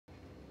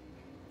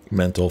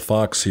Mental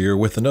Fox here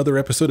with another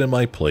episode in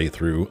my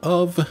playthrough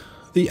of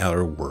The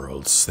Outer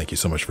Worlds. Thank you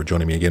so much for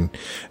joining me again.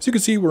 As you can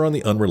see, we're on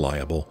the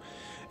Unreliable.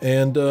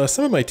 And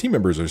some of my team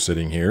members are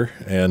sitting here,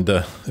 and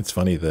it's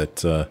funny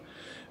that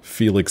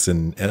Felix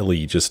and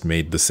Ellie just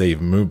made the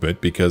same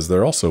movement because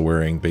they're also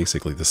wearing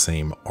basically the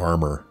same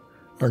armor.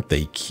 Aren't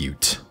they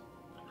cute?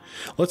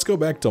 Let's go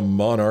back to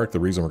Monarch. The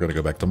reason we're going to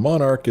go back to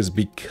Monarch is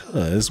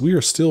because we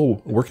are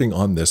still working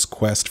on this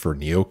quest for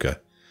Nyoka.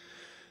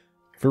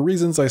 For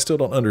reasons I still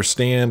don't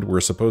understand, we're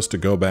supposed to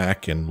go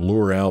back and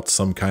lure out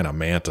some kind of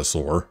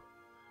mantisaur.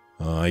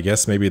 I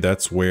guess maybe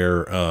that's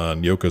where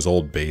Nyoka's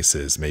old base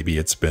is. Maybe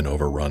it's been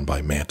overrun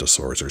by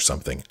mantisaurs or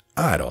something.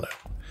 I don't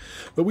know.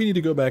 But we need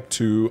to go back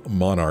to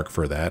Monarch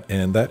for that,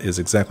 and that is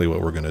exactly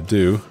what we're going to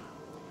do.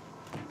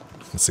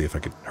 Let's see if I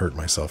could hurt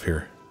myself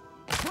here.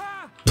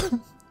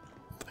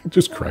 It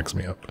just cracks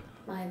me up.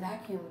 My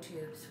vacuum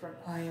tubes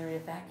require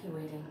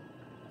evacuating.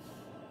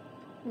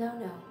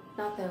 No,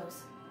 not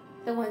those.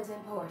 The ones in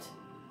port.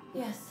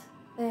 Yes,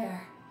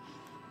 there.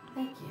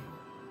 Thank you.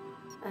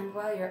 And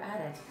while you're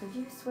at it, could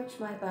you switch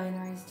my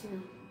binaries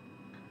to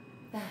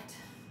that?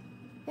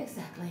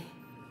 Exactly.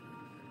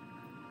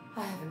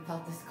 I haven't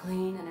felt this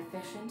clean and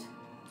efficient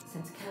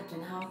since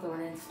Captain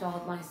Halcyon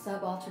installed my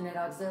subalternate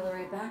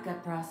auxiliary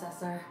backup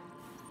processor.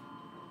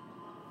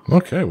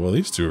 Okay, well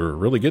these two are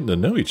really getting to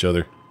know each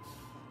other.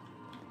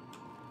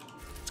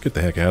 Let's get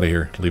the heck out of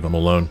here. Leave them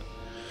alone.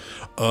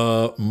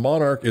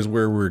 Monarch is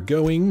where we're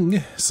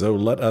going, so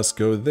let us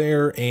go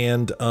there,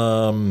 and,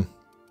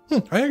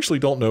 I actually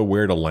don't know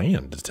where to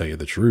land, to tell you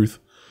the truth.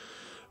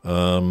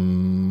 Probably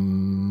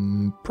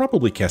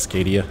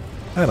Cascadia.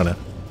 I don't know.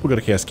 We'll go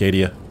to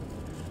Cascadia.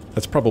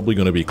 That's probably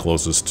going to be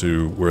closest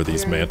to where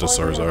these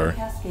mantisaurs are.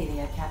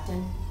 Cascadia,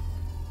 Captain.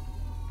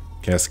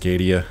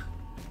 Cascadia.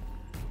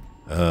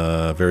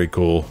 Very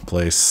cool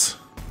place.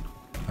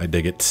 I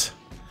dig it.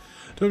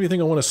 Do I have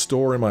anything I want to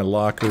store in my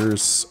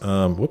lockers?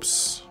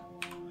 Whoops.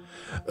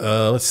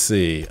 Let's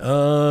see.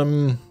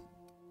 I'm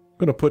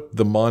going to put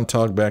the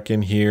Montauk back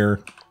in here.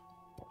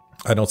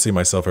 I don't see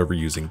myself ever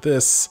using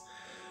this.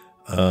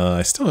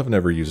 I still have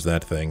never used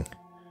that thing.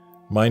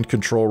 Mind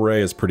Control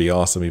Ray is pretty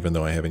awesome, even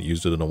though I haven't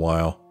used it in a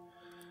while.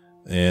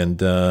 And,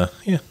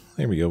 yeah,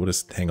 there we go. We'll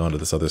just hang on to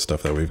this other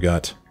stuff that we've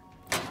got.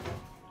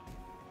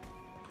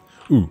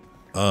 Ooh.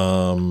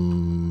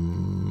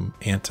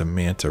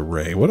 Antimanta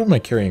Ray. What am I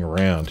carrying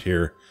around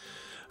here?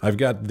 I've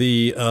got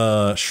the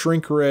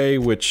Shrink Ray,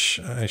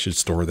 which I should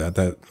store that.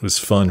 That was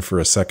fun for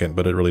a second,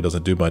 but it really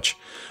doesn't do much.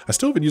 I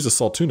still haven't used a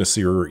Saltuna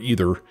Searer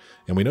either,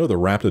 and we know the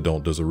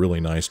Raptidont does a really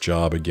nice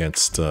job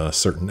against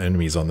certain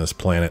enemies on this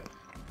planet.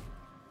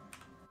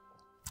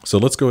 So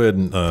let's go ahead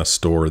and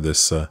store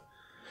this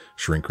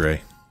Shrink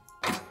Ray.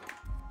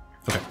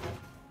 Okay.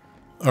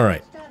 All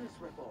right. Status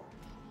report.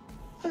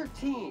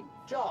 13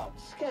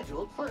 jobs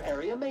scheduled for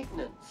area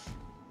maintenance.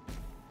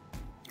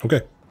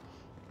 Okay.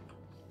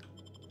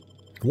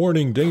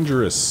 Warning,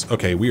 dangerous.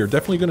 Okay, we are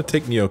definitely going to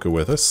take Nyoka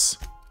with us.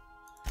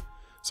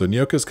 So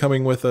Nyoka's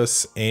coming with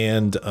us,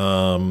 and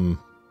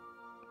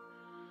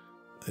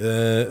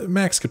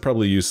Max could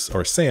probably use,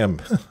 or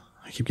Sam,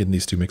 I keep getting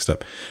these two mixed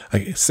up.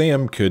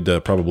 Sam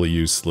could probably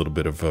use a little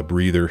bit of a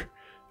breather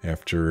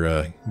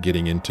after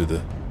getting into the,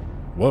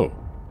 whoa,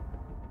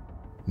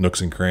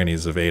 nooks and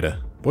crannies of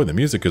Ada. Boy, the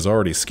music is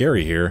already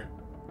scary here.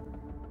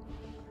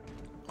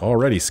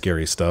 Already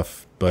scary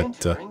stuff,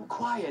 but... Entering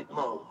quiet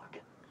mode.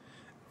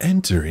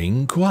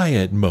 Entering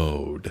quiet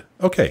mode.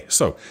 Okay,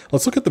 so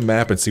let's look at the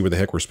map and see where the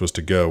heck we're supposed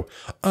to go.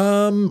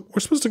 We're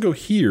supposed to go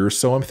here,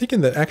 so I'm thinking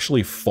that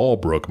actually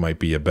Fallbrook might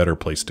be a better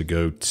place to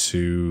go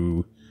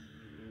to.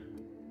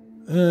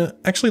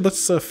 Actually,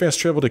 let's fast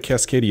travel to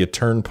Cascadia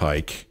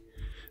Turnpike.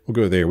 We'll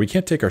go there. We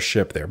can't take our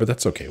ship there, but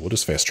that's okay. We'll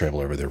just fast travel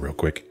over there real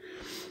quick.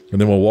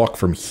 And then we'll walk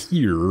from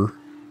here,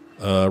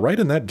 right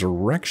in that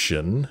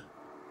direction.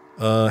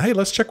 Hey,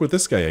 let's check with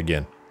this guy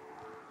again.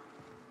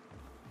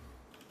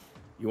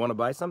 You want to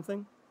buy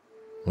something?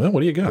 Well,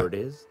 what do you got? Word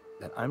is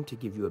that I'm to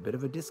give you a bit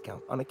of a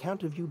discount on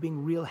account of you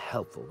being real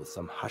helpful with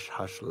some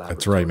hush-hush laboratory.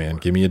 That's right, man.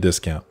 Work. Give me a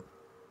discount.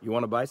 You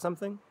want to buy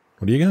something?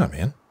 What do you got,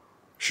 man?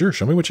 Sure,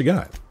 show me what you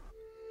got.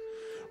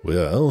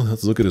 Well,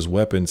 let's look at his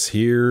weapons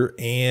here,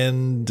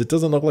 and it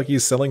doesn't look like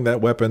he's selling that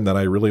weapon that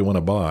I really want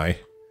to buy.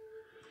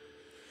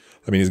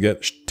 I mean, he's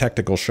got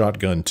tactical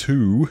shotgun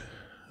too,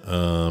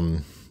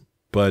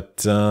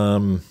 but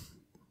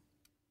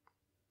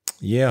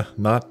yeah,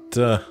 not.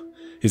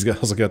 He's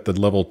also got the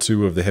level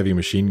 2 of the heavy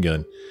machine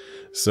gun.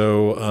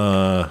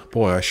 So,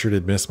 boy, I sure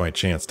did miss my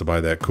chance to buy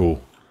that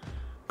cool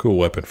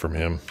weapon from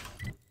him.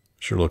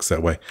 Sure looks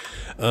that way.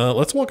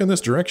 Let's walk in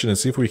this direction and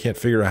see if we can't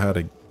figure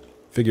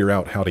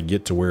out how to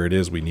get to where it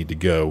is we need to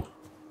go.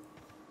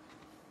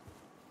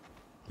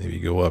 Maybe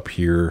go up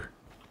here.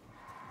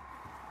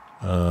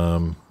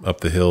 Up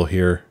the hill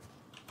here.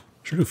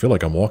 Sure do feel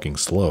like I'm walking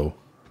slow.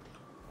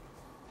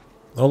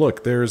 Oh,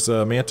 look, there's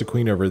a Manta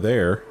Queen over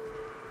there.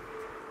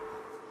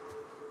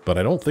 But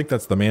I don't think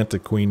that's the Manta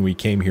Queen we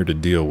came here to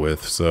deal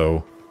with,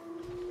 so...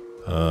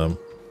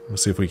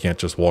 let's see if we can't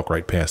just walk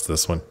right past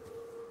this one.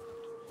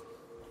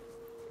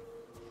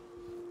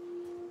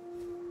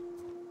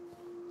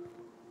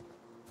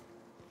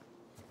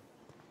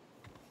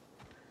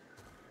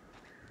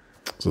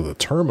 So the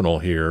terminal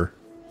here.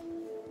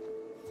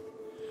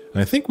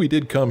 And I think we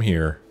did come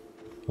here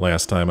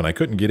last time and I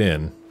couldn't get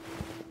in.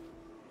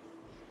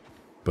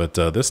 But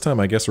this time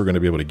I guess we're going to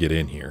be able to get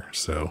in here.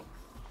 So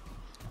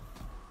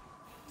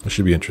it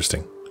should be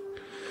interesting.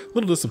 A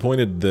little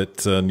disappointed that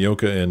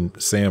Nyoka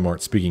and Sam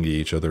aren't speaking to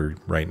each other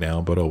right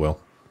now, but oh well.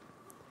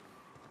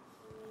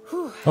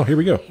 Whew. Oh, here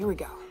we go. Here we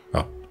go.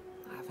 Oh.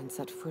 I haven't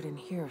set foot in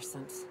here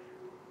since...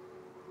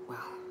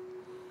 Well,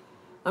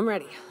 I'm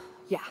ready.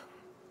 Yeah.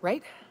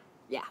 Right?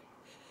 Yeah.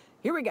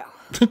 Here we go.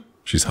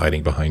 She's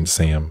hiding behind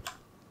Sam.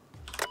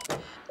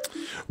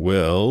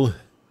 Well,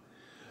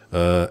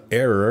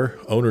 error,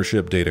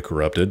 ownership data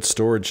corrupted,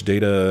 storage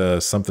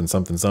data something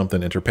something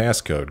something, enter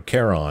passcode,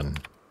 Charon.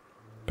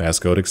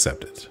 Passcode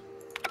accepted.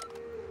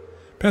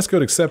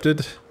 Passcode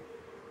accepted.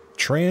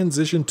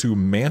 Transition to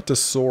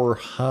Mantisaur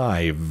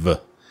Hive.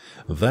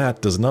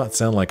 That does not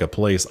sound like a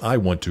place I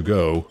want to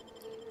go,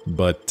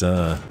 but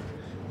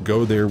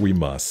go there we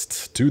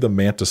must. To the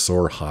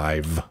Mantisaur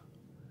Hive.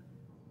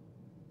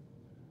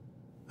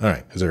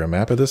 Alright, is there a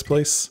map of this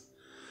place?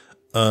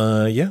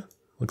 Yeah.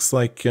 Looks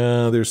like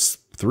there's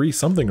 3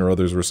 something or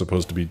others we're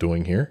supposed to be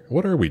doing here.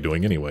 What are we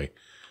doing anyway?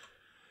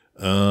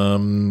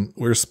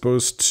 We're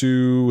supposed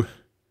to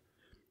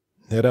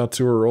head out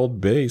to our old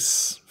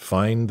base,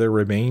 find their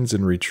remains,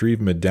 and retrieve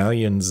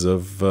medallions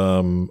of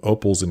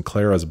Opal's and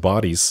Clara's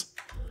bodies.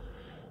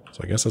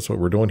 So I guess that's what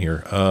we're doing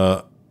here.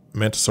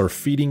 Mantisaur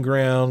feeding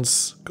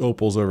grounds.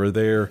 Opal's over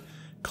there.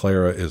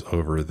 Clara is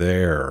over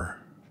there.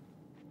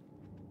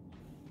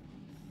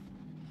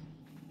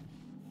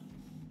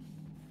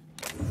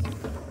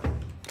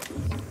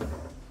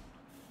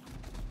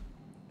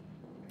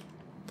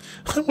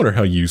 I wonder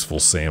how useful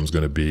Sam's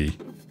going to be.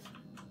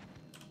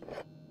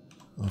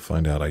 I'll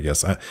find out, I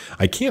guess.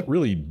 I can't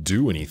really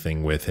do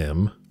anything with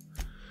him.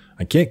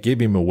 I can't give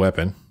him a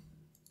weapon.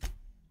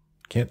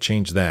 Can't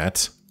change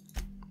that.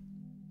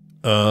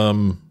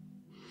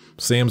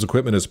 Sam's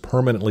equipment is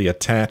permanently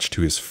attached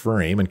to his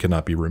frame and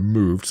cannot be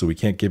removed, so we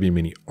can't give him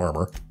any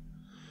armor.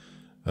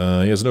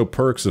 He has no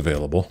perks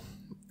available.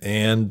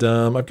 And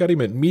I've got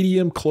him at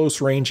medium,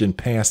 close range, and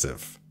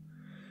passive.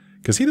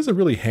 Because he doesn't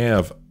really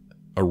have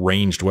a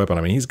ranged weapon.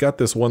 I mean, he's got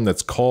this one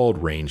that's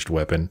called ranged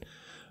weapon.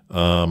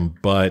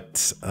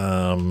 But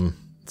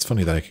it's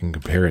funny that I can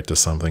compare it to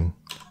something.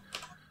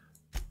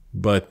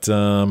 But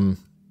I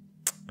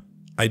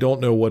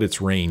don't know what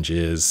its range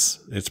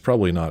is. It's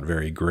probably not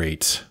very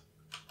great.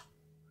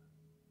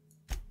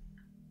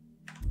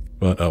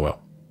 But oh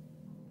well.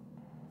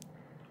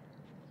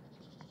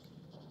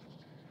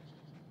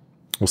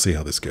 We'll see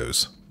how this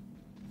goes.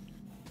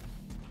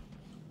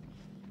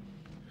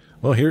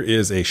 Well, here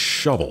is a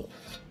shovel.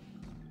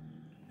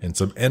 And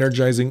some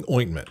energizing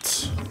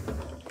ointment.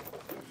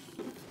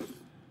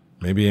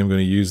 Maybe I'm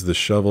going to use the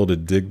shovel to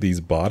dig these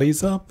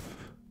bodies up?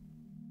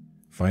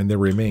 Find their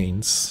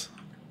remains.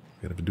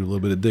 Gotta do a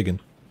little bit of digging.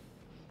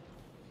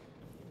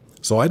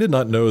 So I did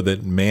not know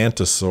that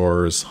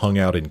mantisaurs hung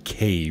out in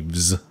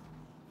caves.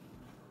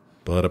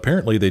 But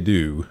apparently they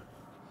do.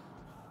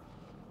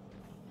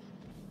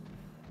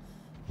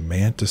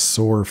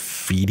 Mantisaur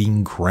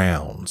feeding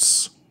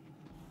grounds.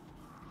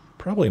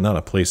 Probably not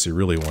a place you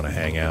really want to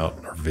hang out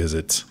or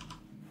visit.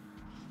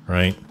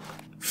 Right?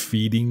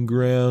 Feeding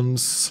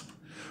grounds.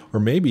 Or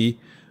maybe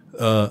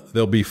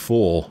they'll be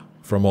full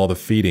from all the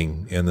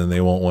feeding and then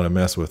they won't want to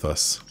mess with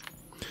us.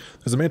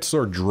 There's a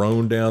Mantisaur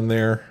drone down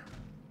there.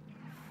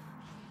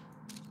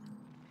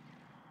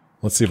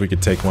 Let's see if we can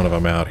take one of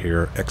them out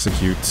here.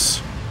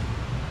 Executes.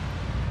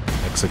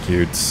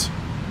 Executes.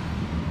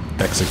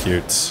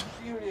 Executes.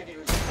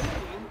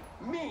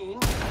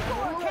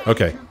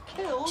 Okay.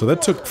 So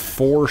that took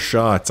 4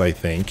 shots, I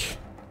think.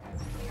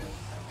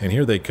 And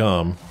here they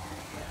come.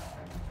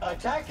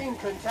 Attacking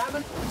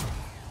contaminant.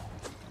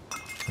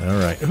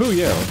 Alright. Oh,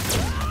 yeah.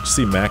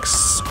 See Max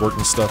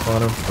squirting stuff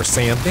on him? Or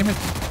Sam. Damn it.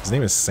 His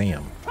name is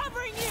Sam.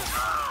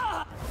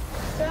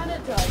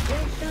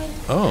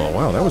 Oh,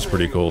 wow. That was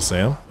pretty cool,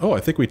 Sam. Oh, I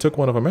think we took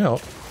one of them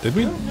out. Did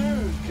we? Good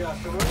news,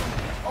 customer.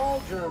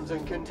 All germs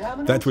and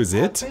contaminants That was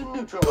it? have been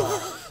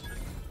neutralized.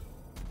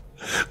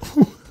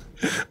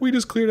 We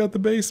just cleared out the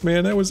base,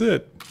 man. That was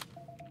it.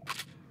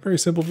 Very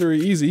simple, very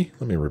easy.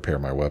 Let me repair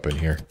my weapon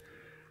here.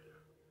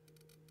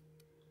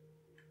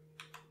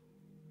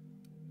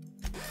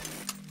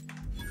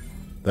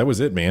 That was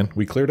it, man.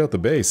 We cleared out the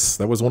base.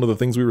 That was one of the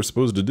things we were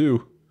supposed to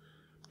do.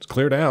 It's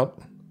cleared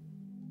out.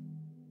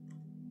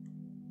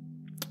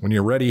 When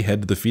you're ready,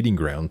 head to the feeding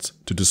grounds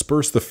to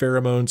disperse the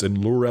pheromones and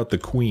lure out the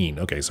queen.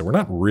 Okay, so we're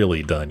not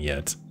really done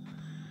yet.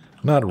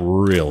 Not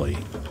really.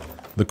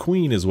 The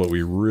queen is what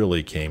we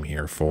really came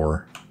here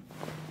for.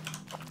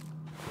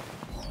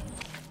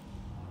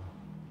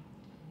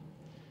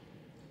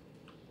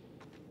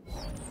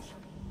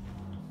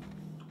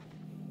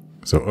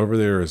 So over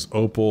there is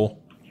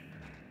Opal.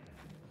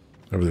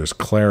 Over there's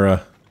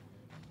Clara.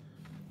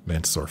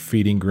 Mantisaur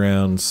feeding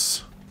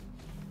grounds.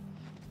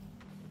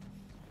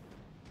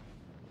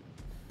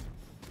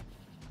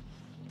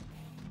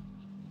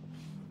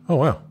 Oh,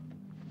 wow.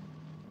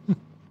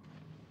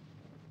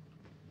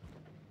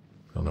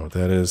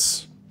 what that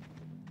is.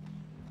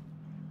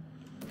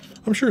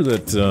 I'm sure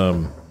that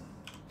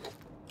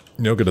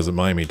Nyoka doesn't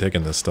mind me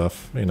taking this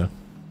stuff, you know.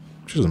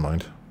 She doesn't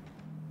mind.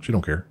 She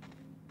don't care.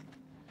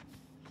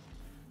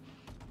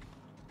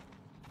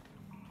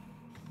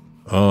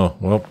 Oh,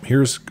 well,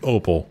 here's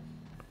Opal.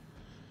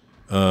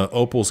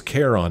 Opal's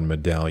Charon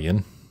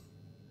medallion.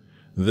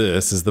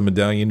 This is the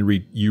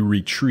medallion you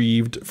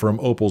retrieved from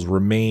Opal's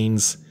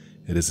remains.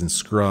 It is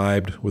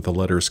inscribed with the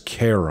letters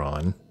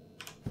Charon.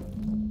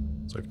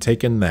 So I've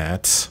taken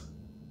that.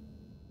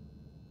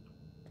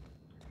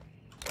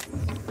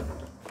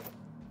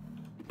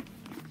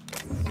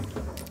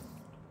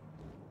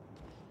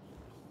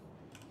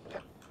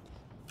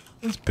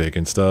 Just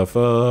picking stuff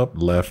up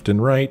left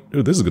and right.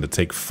 Ooh, this is going to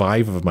take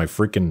 5 of my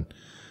freaking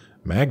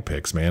mag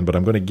picks, man, but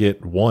I'm going to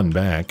get 1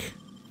 back.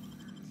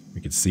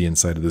 We can see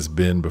inside of this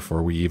bin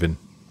before we even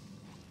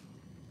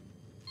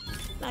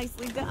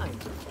Nicely done.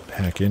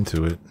 hack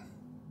into it.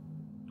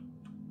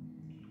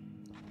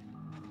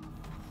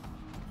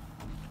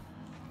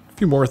 A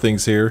few more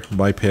things here.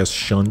 Bypass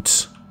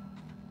shunt.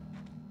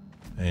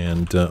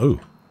 And, oh,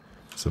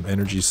 some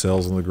energy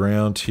cells on the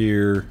ground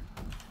here.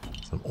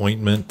 Some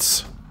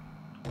ointment.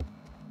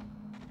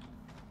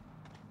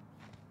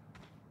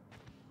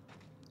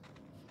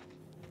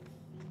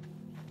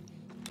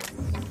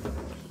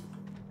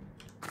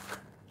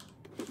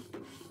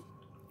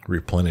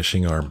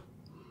 Replenishing our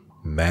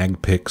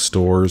mag pick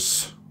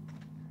stores.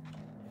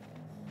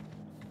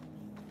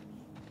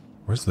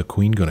 Where's the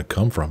queen going to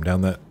come from?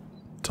 Down that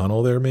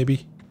tunnel there,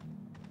 maybe?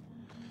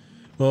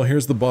 Well,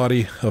 here's the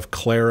body of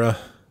Clara.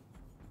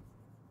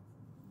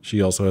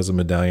 She also has a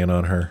medallion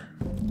on her.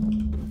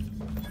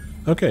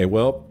 Okay,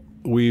 well,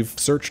 we've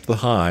searched the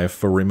hive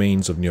for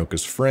remains of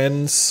Nyoka's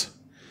friends.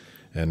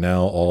 And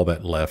now all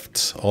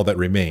that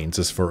remains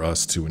is for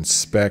us to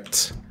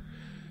inspect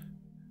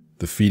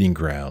the feeding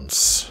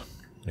grounds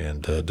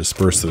and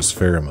disperse those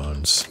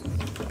pheromones.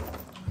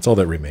 That's all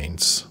that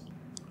remains.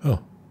 Oh,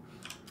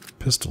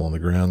 pistol on the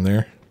ground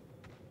there.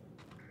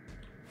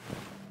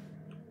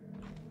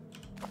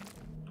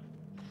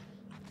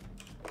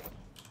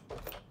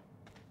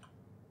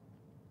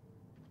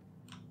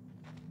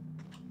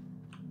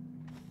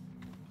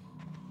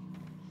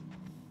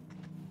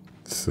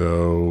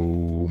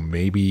 So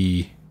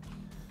maybe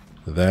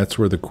that's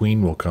where the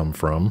queen will come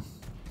from.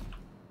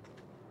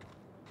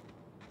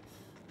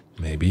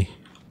 Maybe.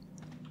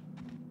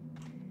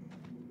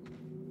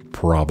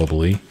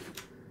 Probably.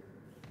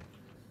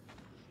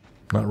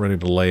 Not ready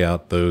to lay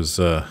out those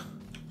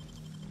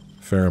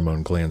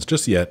pheromone glands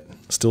just yet.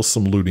 Still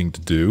some looting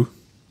to do.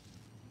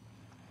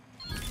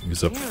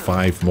 Use up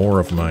 5 more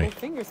of my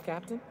fingers,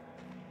 Captain.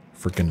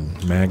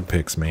 freaking mag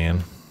picks,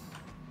 man.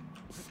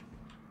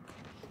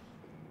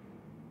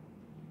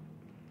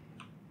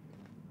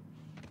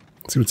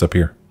 Let's see what's up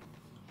here.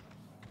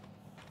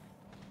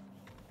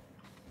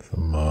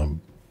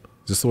 Some,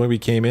 is this the way we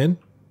came in?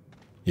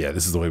 Yeah,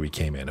 this is the way we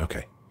came in.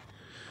 Okay.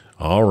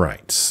 All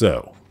right.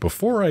 So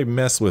before I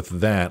mess with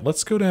that,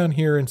 let's go down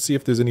here and see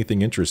if there's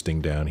anything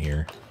interesting down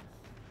here.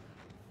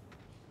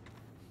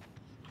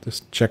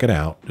 Just check it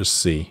out. Just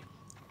see.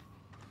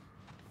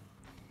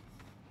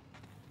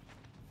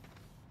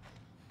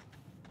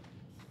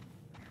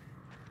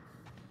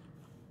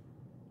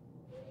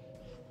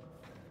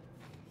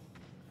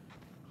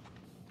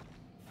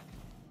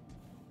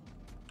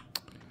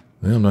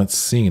 Well, I'm not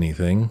seeing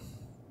anything.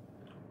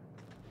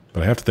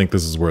 But I have to think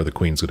this is where the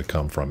queen's going to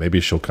come from. Maybe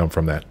she'll come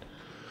from that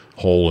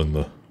hole in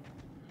the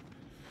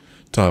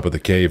top of the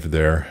cave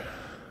there.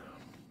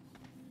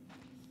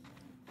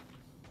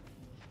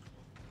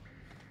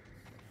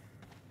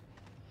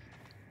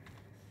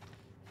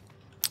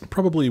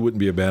 Probably wouldn't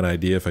be a bad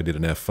idea if I did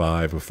an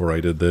F5 before I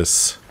did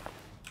this.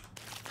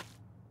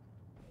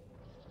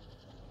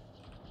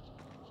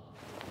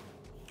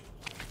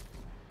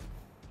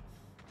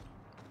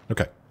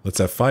 Okay, let's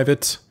F5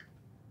 it.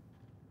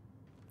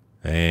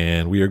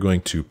 And we are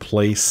going to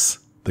place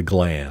the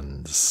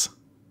glands.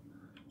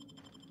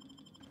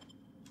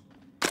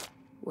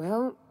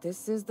 Well,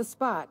 this is the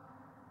spot.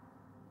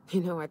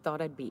 You know, I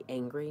thought I'd be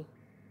angry.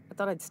 I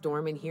thought I'd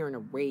storm in here in a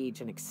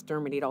rage and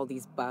exterminate all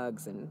these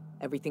bugs and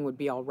everything would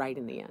be all right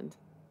in the end.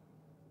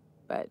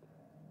 But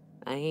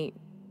I ain't.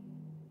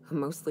 I'm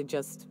mostly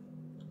just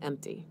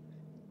empty.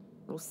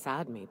 A little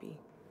sad, maybe.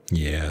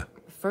 Yeah.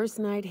 The first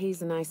night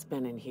Hayes and I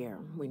spent in here,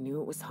 we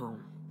knew it was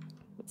home.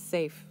 It's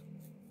safe.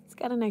 It's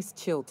got a nice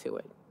chill to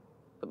it.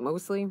 But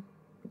mostly,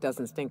 it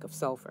doesn't stink of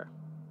sulfur.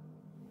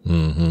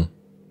 Mm-hmm.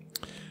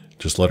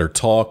 Just let her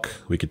talk.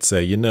 We could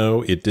say, you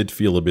know, it did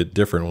feel a bit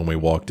different when we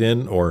walked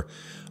in, or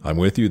I'm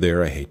with you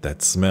there, I hate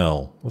that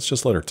smell. Let's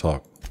just let her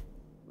talk.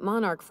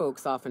 Monarch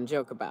folks often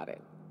joke about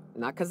it.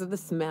 Not because of the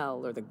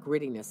smell or the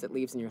grittiness it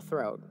leaves in your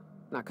throat.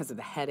 Not because of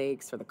the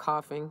headaches or the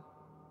coughing.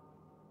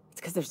 It's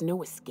because there's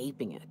no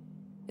escaping it.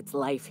 It's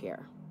life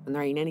here, and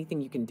there ain't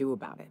anything you can do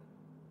about it.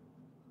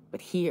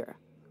 But here,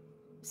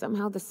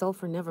 somehow the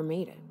sulfur never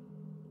made it.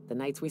 The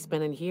nights we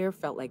spent in here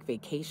felt like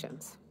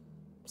vacations.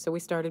 So we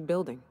started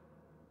building.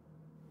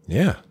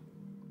 Yeah.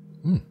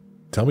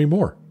 Tell me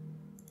more.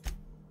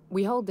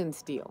 We hauled in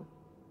steel,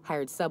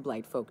 hired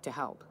sublight folk to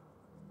help.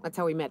 That's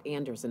how we met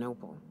Anders and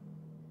Opal.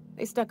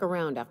 They stuck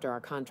around after our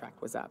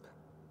contract was up.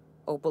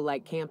 Opal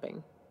liked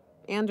camping.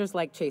 Anders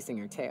liked chasing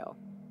her tail.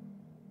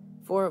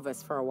 4 of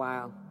us for a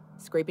while,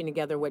 scraping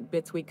together what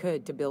bits we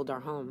could to build our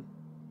home.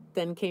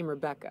 Then came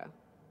Rebecca,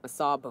 a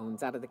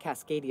sawbones out of the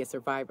Cascadia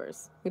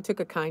survivors, who took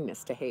a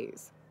kindness to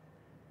Hayes.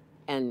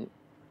 And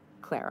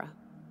Clara,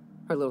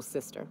 her little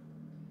sister.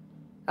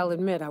 I'll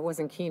admit I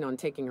wasn't keen on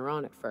taking her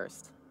on at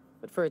first,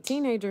 but for a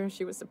teenager,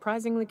 she was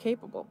surprisingly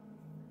capable.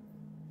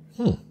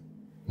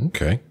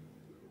 Okay.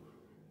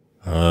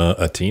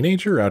 A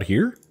teenager out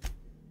here?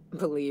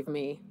 Believe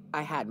me,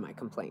 I had my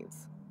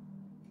complaints.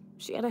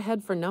 She had a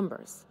head for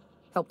numbers,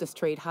 helped us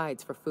trade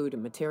hides for food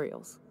and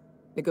materials,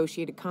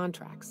 negotiated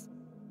contracts.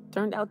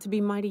 Turned out to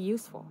be mighty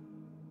useful.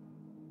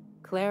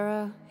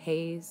 Clara,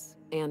 Hayes,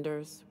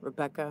 Anders,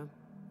 Rebecca,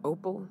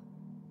 Opal,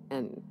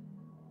 and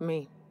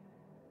me.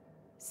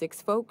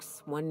 6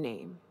 folks, 1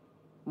 name,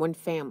 1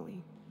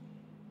 family.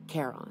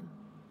 Charon.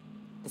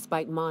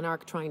 Despite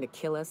Monarch trying to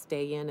kill us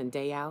day in and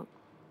day out,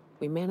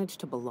 we managed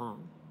to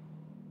belong.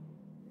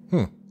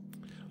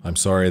 I'm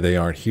sorry they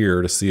aren't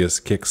here to see us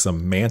kick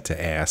some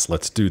manta ass.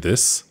 Let's do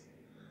this.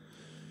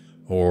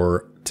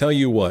 Or tell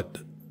you what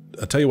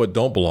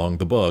don't belong,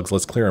 the bugs.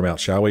 Let's clear them out,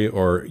 shall we?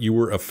 Or you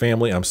were a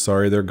family. I'm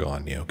sorry they're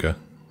gone, Nyoka.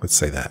 Let's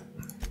say that.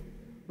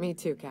 Me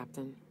too,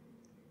 Captain.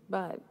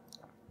 But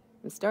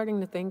I'm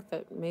starting to think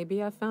that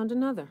maybe I found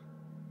another.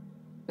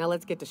 Now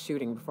let's get to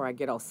shooting before I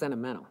get all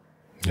sentimental.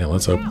 Yeah,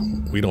 let's hope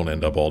we don't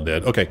end up all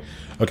dead. Okay,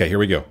 here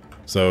we go.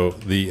 So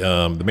the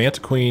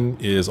Manta Queen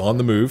is on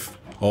the move.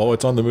 Oh,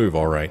 it's on the move,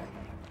 all right.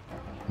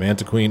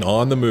 Manta Queen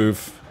on the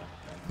move.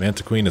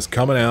 Manta Queen is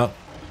coming out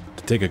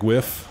to take a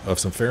whiff of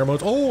some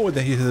pheromones. Oh,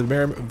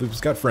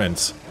 he's got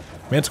friends.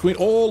 Manta Queen,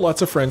 oh,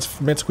 lots of friends.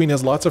 Manta Queen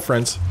has lots of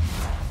friends.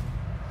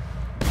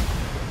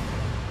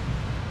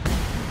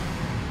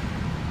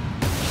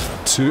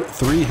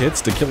 Three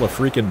hits to kill a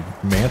freaking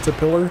manta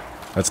pillar?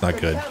 That's not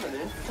good.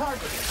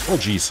 Oh,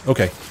 jeez.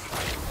 Okay.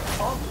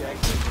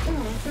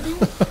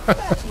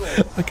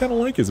 I kind of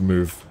like his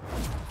move.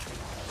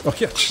 Oh,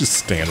 yeah, just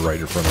stand right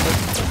in front of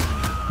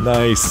it.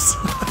 Nice.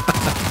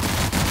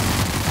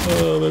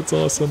 Oh, that's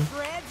awesome.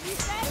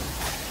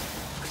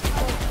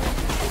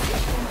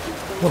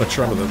 I want to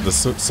try the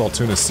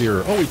Saltuna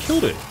Seer. Oh, he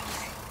killed it.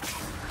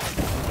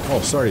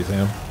 Oh, sorry,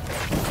 Sam.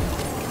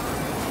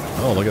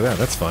 Oh, look at that.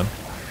 That's fun.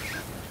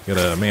 Got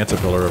a manta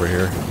pillar over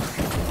here.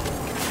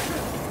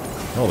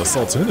 Oh, the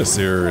Saltuna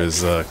Seer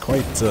is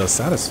quite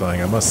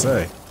satisfying, I must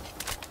say.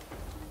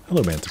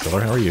 Hello, manta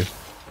pillar. How are you?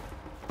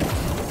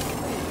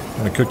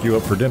 I'm gonna cook you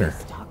up for dinner.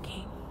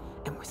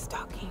 We're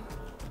stalking.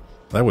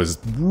 That was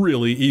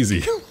really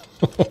easy.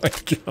 Oh my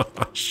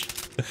gosh.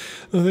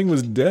 The thing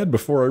was dead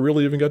before I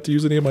really even got to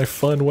use any of my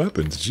fun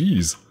weapons.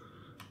 Jeez.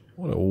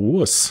 What a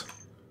wuss.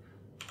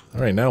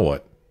 Alright, now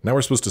what? Now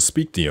we're supposed to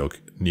speak to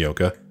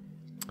Nyoka.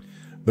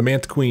 The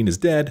Manta Queen is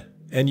dead,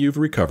 and you've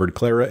recovered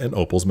Clara and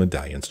Opal's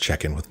medallions.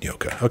 Check in with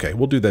Nyoka. Okay,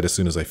 we'll do that as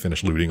soon as I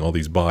finish looting all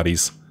these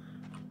bodies.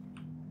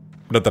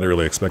 Not that I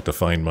really expect to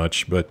find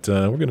much, but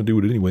we're gonna do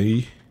it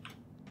anyway.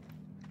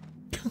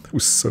 That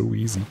was so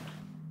easy.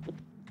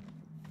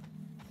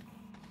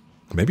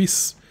 Maybe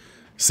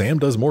Sam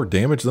does more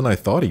damage than I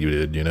thought he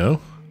did, you know?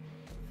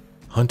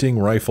 Hunting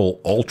Rifle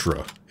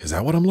Ultra. Is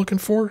that what I'm looking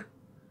for?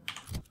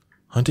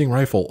 Hunting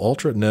Rifle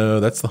Ultra? No,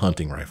 that's the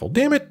hunting rifle.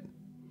 Damn it!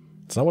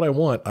 It's not what I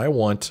want. I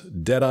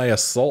want Deadeye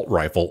Assault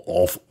Rifle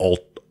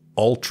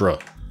Ultra.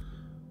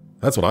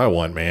 That's what I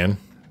want, man.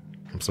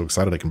 I'm so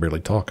excited I can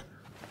barely talk.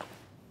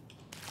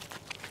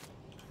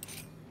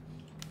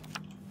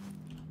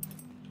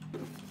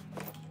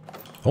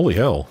 Holy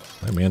hell.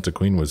 That Manta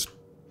Queen was...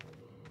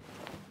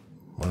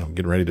 well,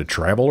 getting ready to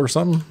travel or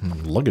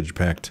something? Luggage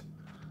packed.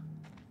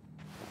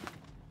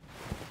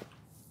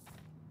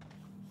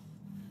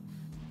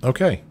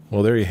 Okay,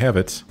 well there you have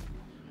it.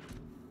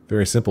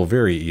 Very simple,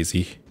 very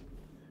easy.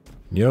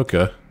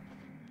 Nyoka.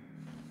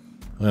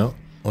 Well,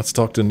 let's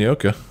talk to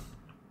Nyoka.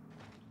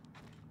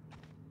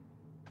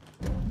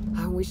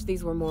 I wish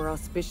these were more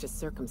auspicious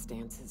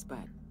circumstances, but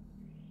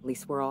at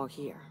least we're all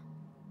here.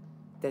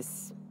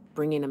 This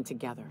bringing them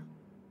together,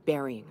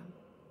 burying them.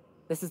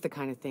 This is the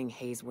kind of thing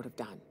Hayes would have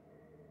done.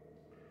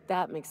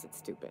 That makes it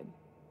stupid.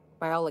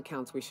 By all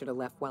accounts, we should have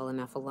left well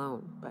enough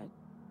alone, but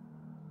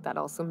that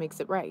also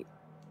makes it right.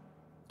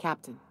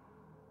 Captain,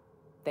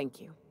 thank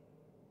you.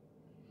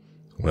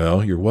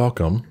 Well, you're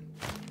welcome.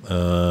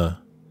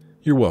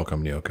 You're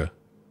welcome, Nyoka.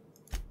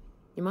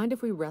 You mind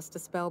if we rest a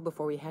spell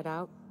before we head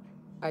out?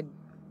 I'd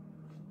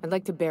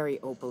like to bury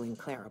Opal and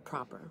Clara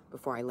proper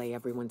before I lay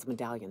everyone's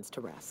medallions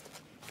to rest.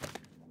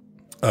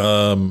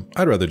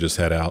 I'd rather just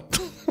head out.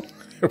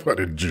 What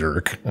a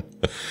jerk.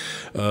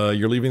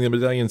 You're leaving the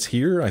medallions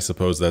here? I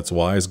suppose that's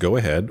wise. Go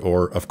ahead.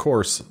 Or, of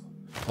course,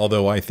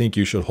 although I think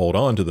you should hold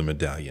on to the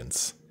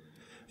medallions.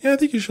 Yeah, I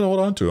think you should hold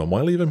on to them.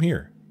 Why leave them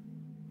here?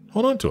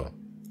 Hold on to them.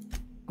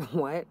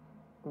 What?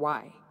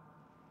 Why?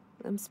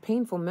 Them's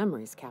painful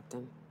memories,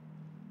 Captain.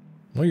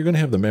 Well, you're going to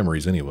have the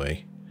memories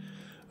anyway.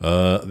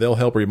 They'll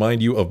help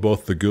remind you of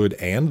both the good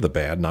and the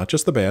bad, not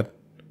just the bad.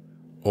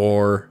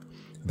 Or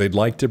they'd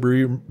like to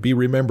be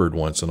remembered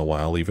once in a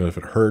while, even if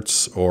it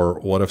hurts. Or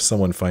what if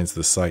someone finds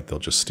the site, they'll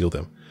just steal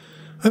them.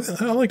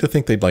 I like to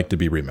think they'd like to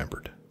be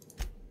remembered.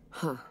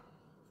 Huh.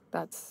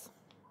 That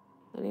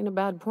ain't a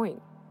bad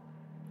point.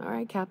 All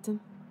right, Captain.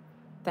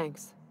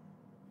 Thanks.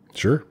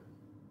 Sure.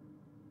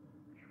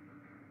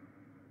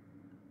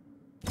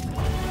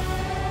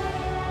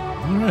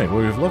 Alright, well,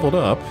 we've leveled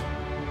up.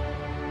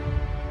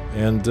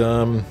 And,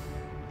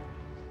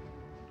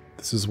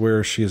 this is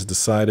where she has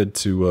decided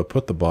to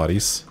put the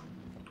bodies.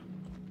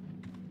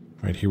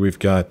 Right here we've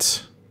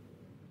got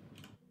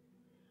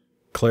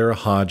Clara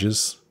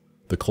Hodges,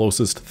 the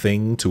closest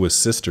thing to a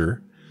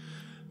sister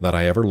that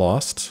I ever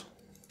lost.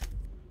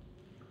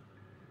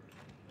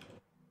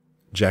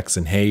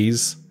 Jackson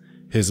Hayes,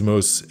 his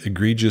most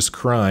egregious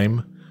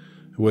crime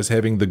was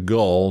having the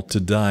gall to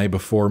die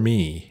before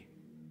me.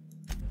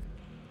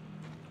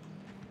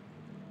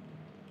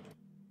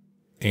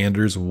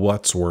 Anders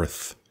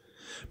Wadsworth.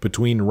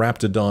 Between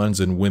raptidons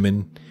and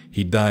women,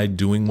 he died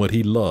doing what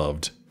he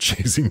loved,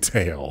 chasing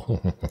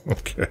tail.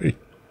 Okay.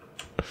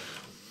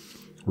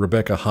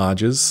 Rebecca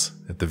Hodges,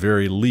 at the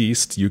very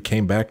least, you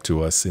came back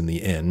to us in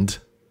the end.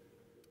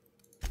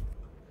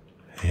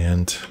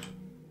 And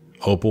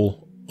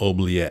Opal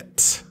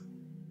Oubliette.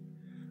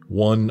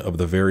 One of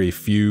the very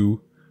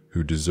few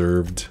who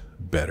deserved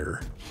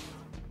better.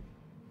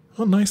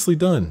 Well, nicely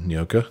done,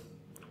 Nyoka.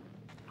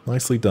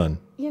 Nicely done.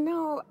 You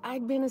know,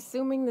 I'd been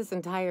assuming this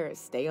entire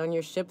stay on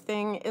your ship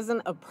thing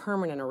isn't a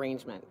permanent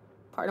arrangement.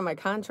 Part of my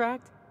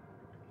contract?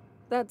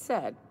 That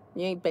said,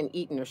 you ain't been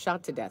eaten or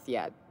shot to death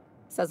yet.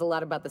 Says a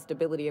lot about the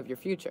stability of your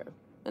future.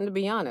 And to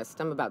be honest,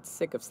 I'm about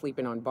sick of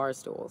sleeping on bar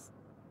stools.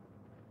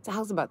 So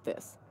how's about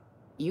this?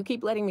 You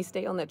keep letting me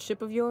stay on that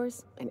ship of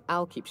yours, and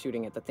I'll keep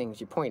shooting at the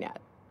things you point at.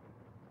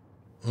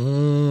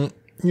 You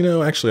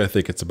know, actually, I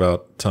think it's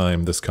about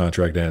time this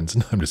contract ends.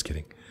 No, I'm just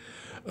kidding.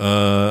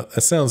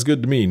 That sounds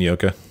good to me,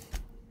 Nyoka.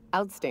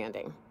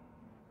 Outstanding.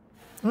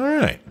 All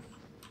right.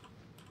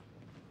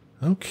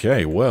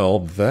 Okay, well,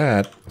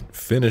 that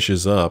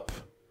finishes up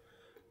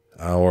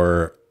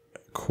our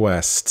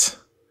quest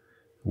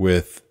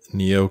with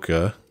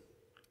Nyoka.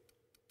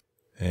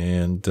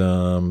 And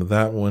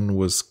that one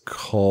was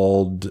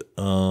called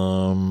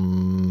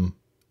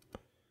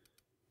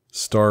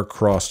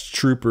Star-Crossed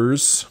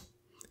Troopers.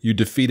 You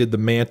defeated the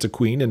Manta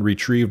Queen and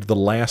retrieved the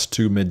last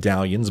 2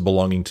 medallions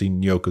belonging to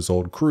Nyoka's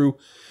old crew,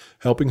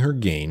 helping her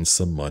gain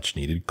some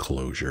much-needed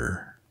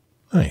closure.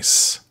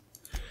 Nice.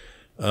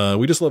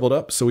 We just leveled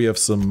up, so we have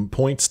some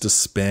points to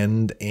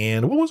spend.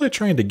 And what was I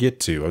trying to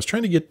get to? I was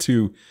trying to get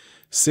to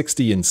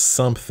 60 and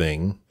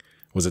something.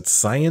 Was it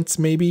science,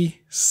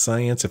 maybe?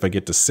 Science, if I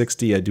get to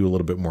 60, I do a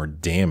little bit more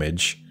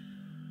damage.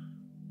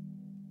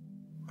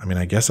 I mean,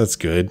 I guess that's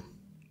good.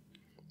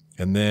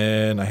 And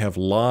then I have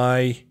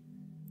lie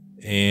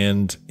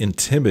and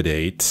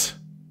intimidate,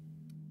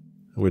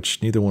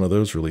 which neither one of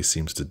those really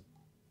seems to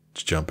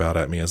jump out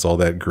at me as all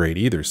that great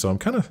either. So I'm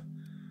kind of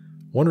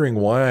wondering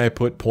why I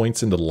put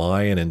points into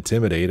lie and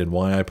intimidate and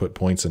why I put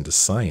points into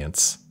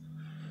science.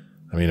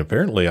 I mean,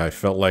 apparently I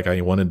felt like I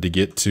wanted to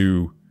get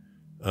to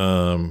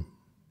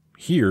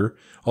here,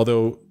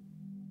 although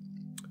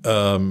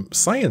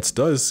science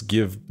does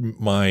give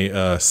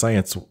my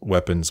science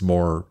weapons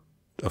more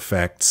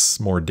effects,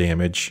 more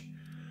damage.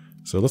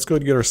 So let's go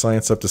ahead and get our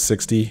science up to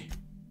 60.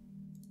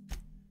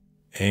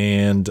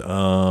 And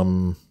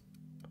I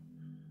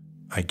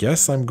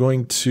guess I'm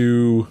going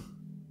to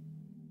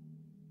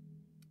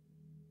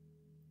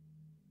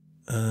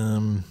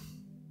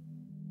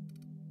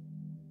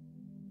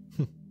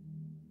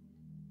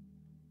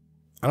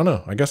I don't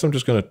know. I guess I'm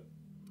just going to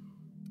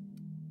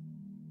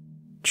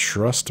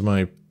trust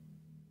my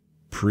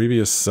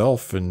previous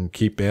self and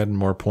keep adding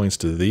more points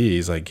to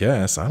these, I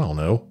guess. I don't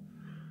know.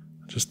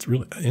 Just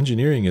really,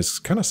 engineering is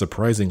kind of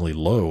surprisingly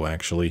low,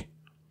 actually.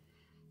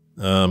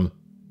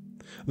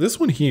 This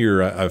one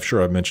here, I'm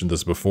sure I've mentioned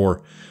this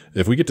before.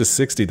 If we get to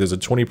 60, there's a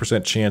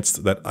 20% chance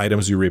that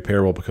items you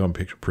repair will become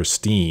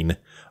pristine.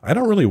 I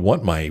don't really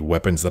want my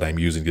weapons that I'm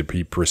using to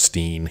be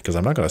pristine, because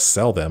I'm not going to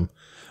sell them.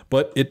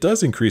 But it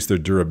does increase their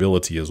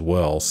durability as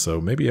well, so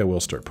maybe I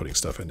will start putting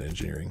stuff into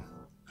engineering.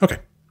 Okay.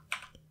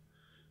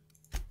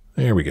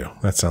 There we go.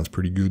 That sounds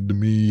pretty good to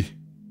me.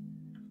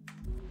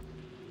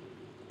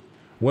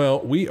 Well,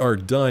 we are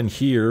done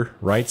here,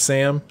 right,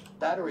 Sam?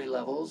 Battery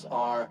levels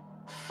are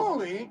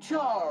fully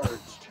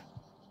charged.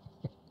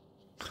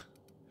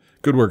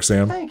 Good work,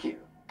 Sam. Thank you,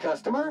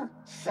 customer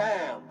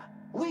Sam.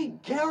 We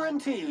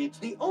guarantee it's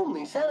the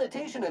only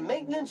sanitation and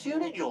maintenance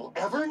unit you'll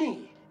ever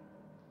need.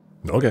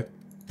 Okay.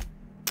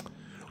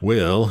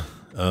 Well,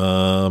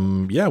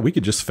 yeah, we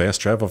could just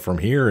fast travel from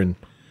here and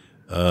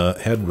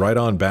head right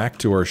on back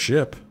to our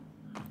ship.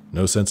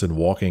 No sense in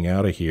walking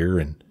out of here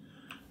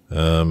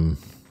and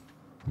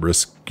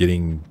risk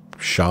getting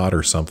shot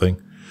or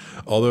something.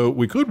 Although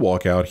we could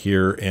walk out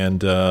here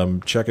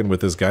and check in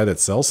with this guy that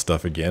sells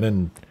stuff again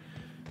and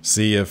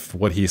see if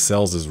what he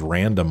sells is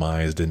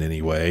randomized in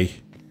any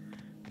way.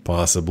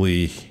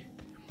 Possibly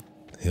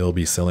he'll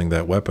be selling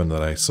that weapon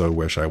that I so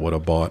wish I would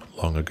have bought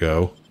long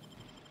ago.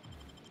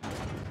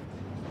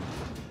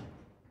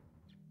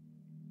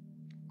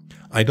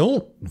 I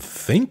don't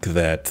think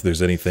that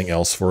there's anything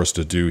else for us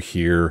to do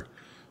here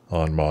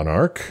on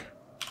Monarch.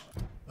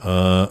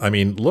 I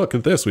mean, look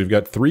at this. We've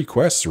got 3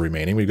 quests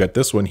remaining. We've got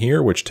this one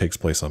here, which takes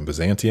place on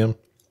Byzantium.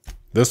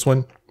 This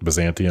one,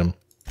 Byzantium.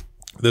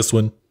 This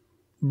one,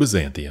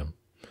 Byzantium.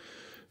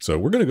 So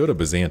we're going to go to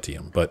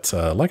Byzantium. But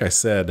like I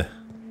said,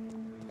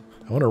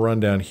 I want to run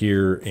down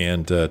here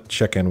and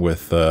check in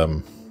with,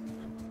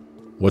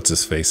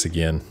 what's-his-face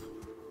again.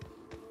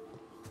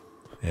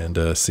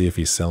 And see if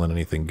he's selling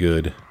anything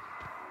good.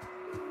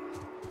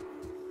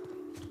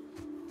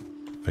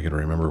 If I can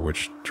remember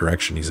which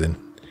direction he's in.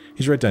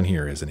 He's right down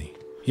here, isn't he?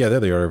 Yeah, there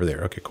they are over there.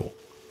 Okay, cool.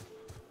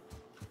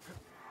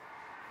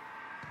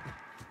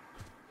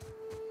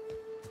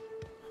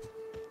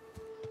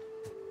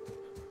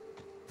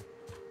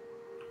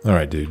 All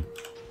right, dude.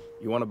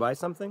 You want to buy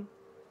something?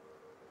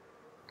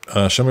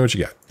 Show me what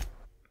you got.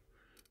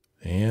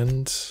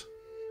 And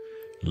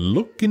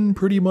looking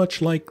pretty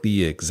much like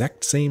the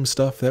exact same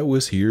stuff that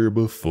was here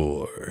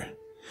before.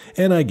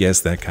 And I guess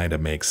that kind of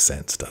makes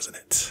sense, doesn't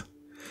it?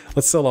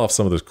 Let's sell off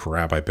some of this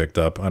crap I picked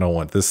up. I don't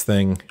want this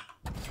thing.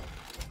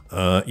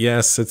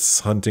 Yes,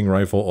 it's hunting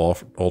rifle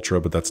ultra,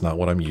 but that's not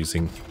what I'm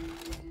using.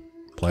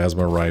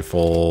 Plasma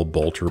rifle,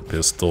 bolter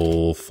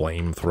pistol,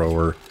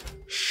 flamethrower,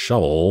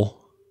 shovel.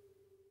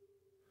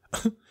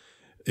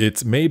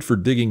 It's made for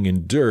digging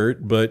in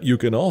dirt, but you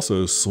can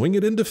also swing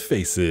it into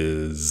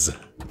faces.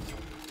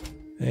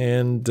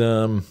 And,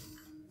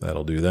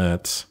 that'll do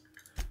that.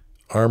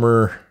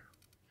 Armor.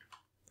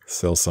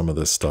 Sell some of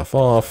this stuff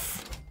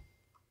off.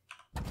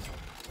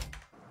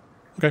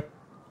 Okay.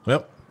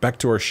 Well, back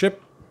to our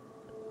ship.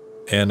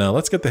 And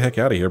let's get the heck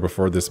out of here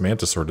before this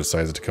Mantisaur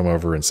decides to come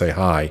over and say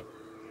hi.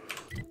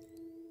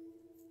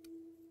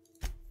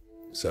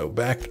 So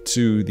back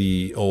to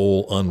the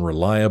old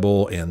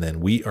unreliable, and then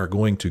we are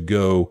going to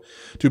go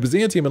to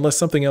Byzantium unless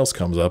something else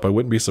comes up. I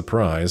wouldn't be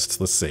surprised.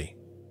 Let's see.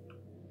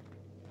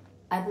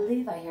 I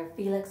believe I hear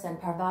Felix and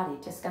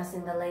Parvati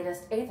discussing the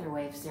latest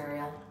Aetherwave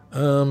serial.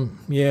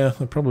 Yeah,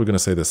 I'm probably going to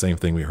say the same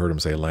thing we heard him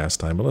say last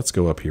time, but let's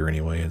go up here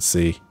anyway and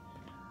see.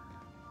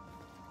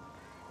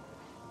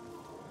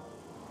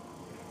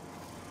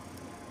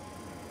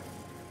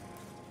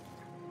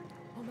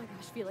 Oh my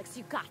gosh, Felix,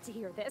 you got to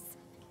hear this.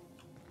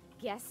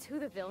 Guess who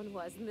the villain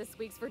was in this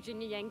week's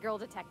Virginia Yang Girl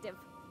Detective?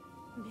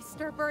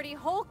 Mr. Bertie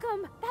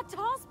Holcomb, that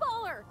toss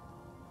baller!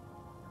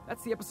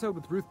 That's the episode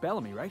with Ruth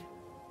Bellamy, right?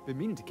 Been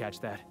meaning to catch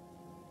that.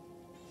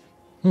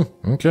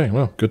 Okay,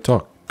 well, good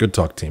talk. Good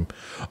talk, team.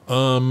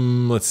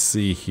 Let's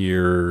see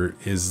here.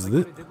 Is Like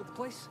this... what I did with the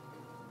place?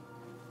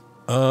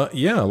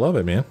 Yeah, I love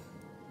it, man.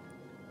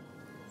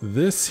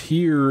 This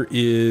here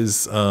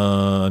is,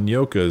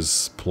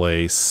 Nyoka's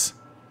place.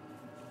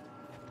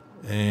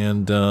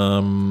 And,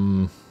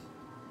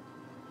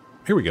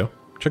 here we go.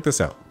 Check this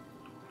out.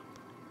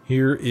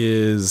 Here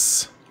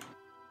is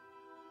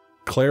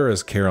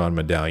Clara's Charon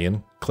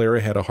medallion. Clara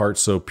had a heart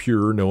so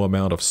pure no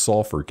amount of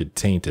sulfur could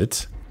taint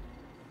it.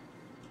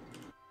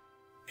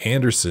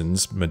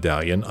 Anderson's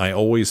medallion. I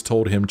always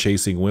told him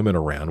chasing women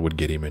around would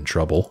get him in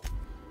trouble.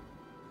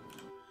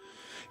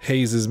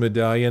 Hayes's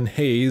medallion.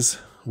 Hayes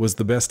was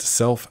the best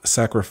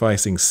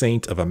self-sacrificing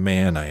saint of a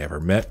man I ever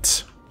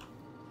met.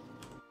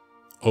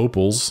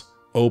 Opal's.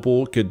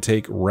 Opal could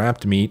take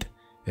wrapped meat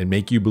and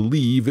make you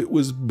believe it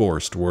was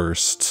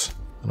Borstwurst.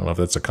 I don't know if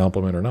that's a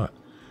compliment or not.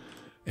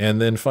 And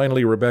then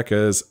finally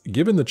Rebecca's.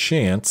 Given the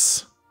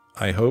chance,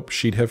 I hope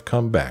she'd have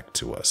come back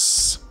to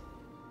us.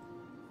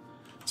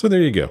 So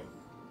there you go.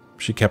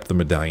 She kept the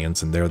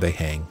medallions, and there they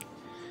hang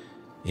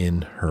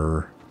in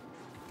her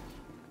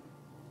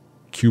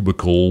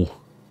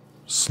cubicle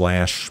 /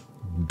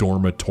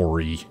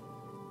 dormitory.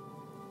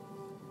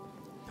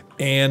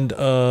 And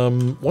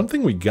one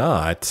thing we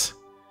got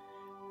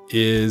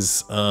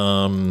is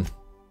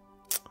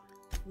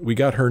we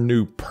got her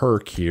new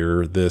perk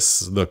here,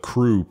 the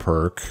crew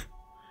perk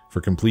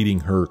for completing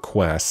her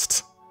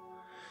quest.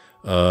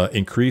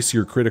 Increase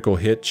your critical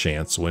hit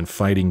chance when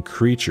fighting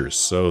creatures.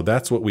 So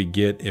that's what we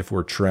get if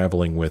we're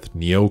traveling with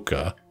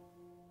Nyoka.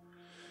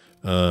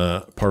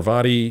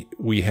 Parvati,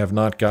 we have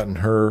not gotten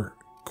her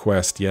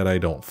quest yet, I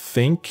don't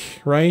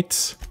think,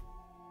 right?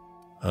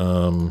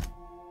 1,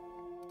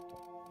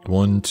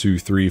 2,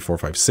 3, 4,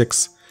 5,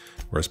 6.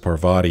 Whereas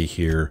Parvati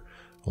here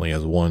only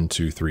has 1,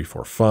 2, 3,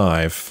 4,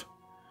 5.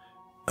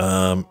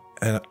 And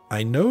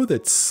I know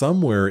that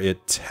somewhere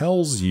it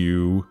tells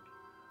you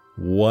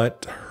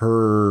what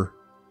her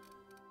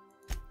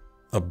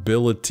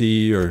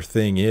ability or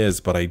thing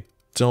is, but I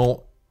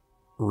don't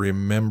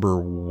remember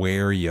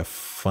where you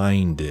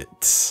find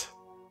it.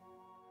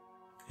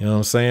 You know what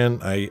I'm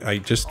saying? I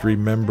just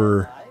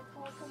remember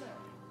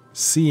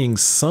seeing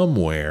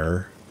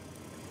somewhere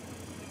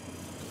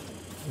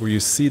where you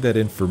see that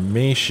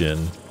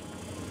information,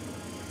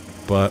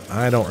 but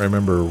I don't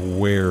remember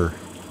where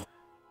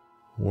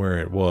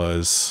it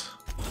was.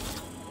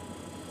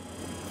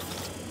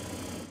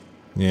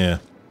 Yeah.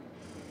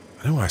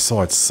 I know I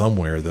saw it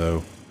somewhere,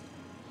 though.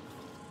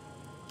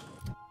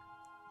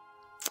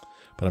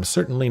 But I'm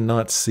certainly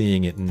not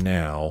seeing it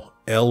now.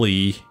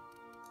 Ellie.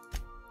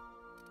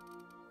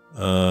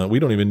 We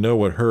don't even know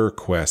what her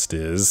quest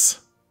is.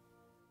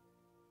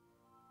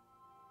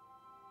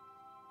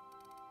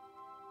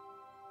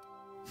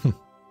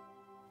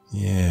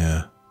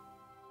 Yeah.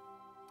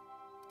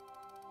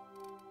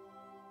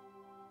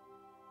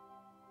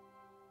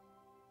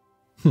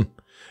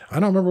 I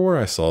don't remember where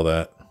I saw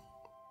that.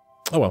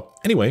 Oh well.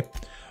 Anyway,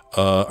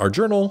 our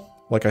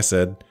journal, like I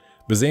said,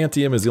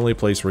 Byzantium is the only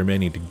place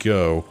remaining to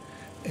go.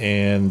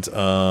 And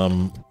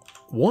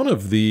one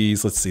of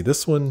these, let's see,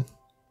 this one,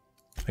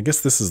 I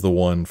guess this is the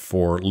one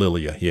for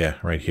Lilia. Yeah,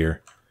 right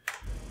here.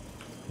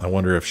 I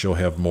wonder if she'll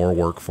have more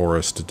work for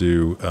us to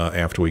do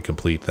after we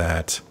complete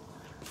that.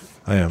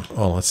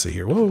 Oh, let's see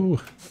here.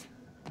 Whoa.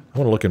 I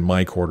want to look in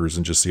my quarters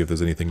and just see if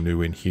there's anything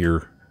new in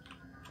here.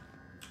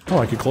 Oh,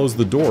 I could close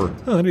the door.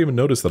 Oh, I didn't even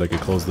notice that I could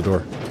close the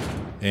door.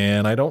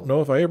 And I don't know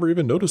if I ever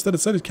even noticed that it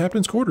said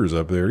captain's quarters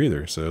up there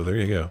either. So there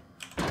you go.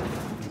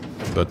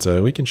 But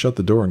we can shut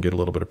the door and get a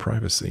little bit of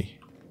privacy.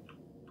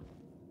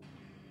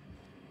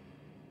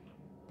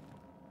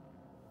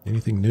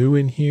 Anything new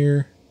in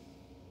here?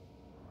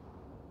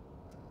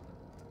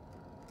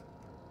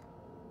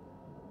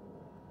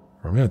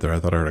 For a minute there, I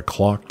thought I heard a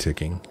clock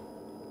ticking.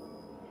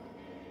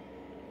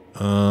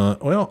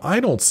 Well, I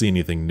don't see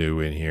anything new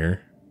in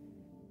here.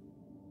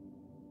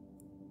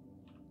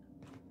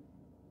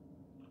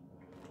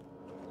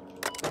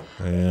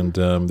 And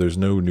there's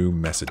no new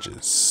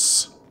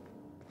messages.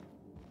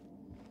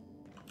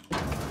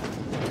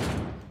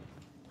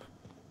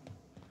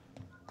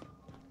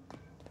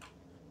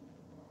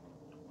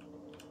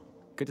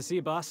 Good to see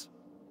you, boss.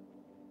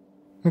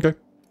 Okay.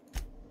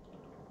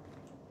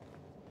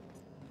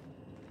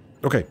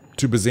 Okay,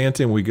 to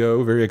Byzantium we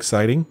go. Very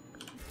exciting.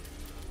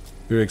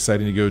 Very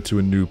exciting to go to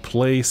a new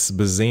place.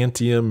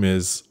 Byzantium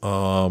is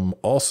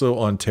also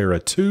on Terra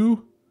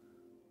 2.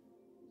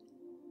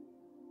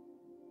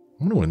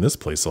 I wonder when this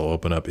place will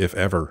open up, if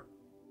ever.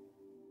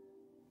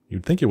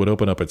 You'd think it would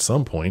open up at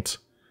some point.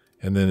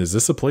 And then is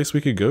this a place we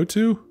could go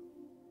to?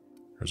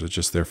 Or is it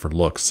just there for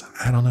looks?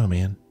 I don't know,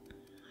 man.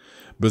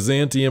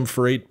 Byzantium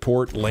Freight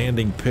Port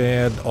Landing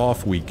Pad.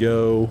 Off we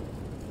go.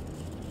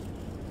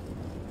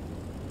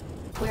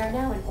 We are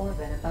now in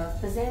orbit above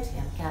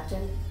Byzantium,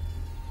 Captain.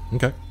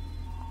 Okay.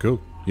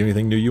 Cool. You have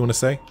anything new you want to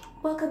say?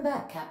 Welcome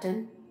back,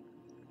 Captain.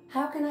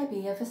 How can I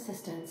be of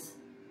assistance?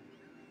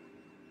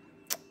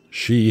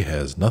 She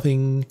has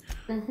nothing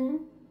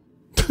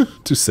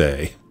to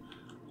say.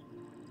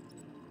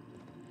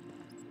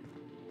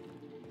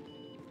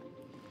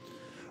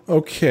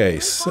 Okay,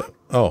 so...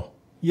 Oh,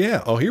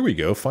 yeah. Oh, here we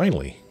go,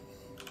 finally.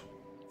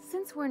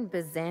 Since we're in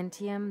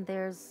Byzantium,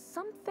 there's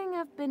something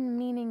I've been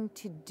meaning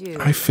to do.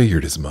 I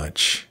figured as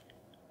much.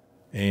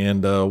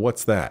 And,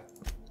 what's that?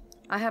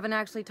 I haven't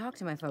actually talked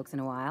to my folks in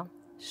a while.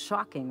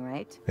 Shocking,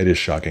 right? It is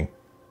shocking.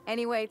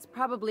 Anyway, it's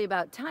probably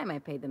about time I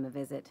paid them a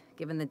visit.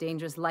 Given the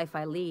dangerous life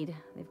I lead,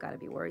 they've got to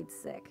be worried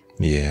sick.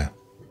 Yeah.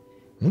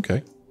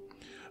 Okay.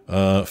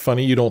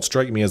 Funny you don't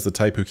strike me as the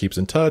type who keeps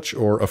in touch,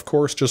 or, of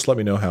course, just let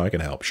me know how I can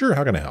help. Sure,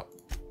 how can I help?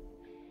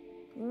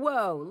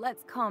 Whoa,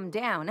 let's calm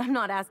down. I'm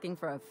not asking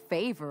for a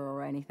favor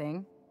or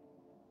anything.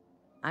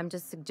 I'm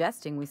just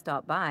suggesting we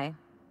stop by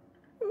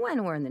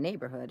when we're in the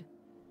neighborhood.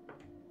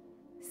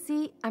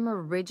 See, I'm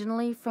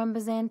originally from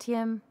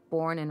Byzantium,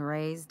 born and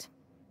raised.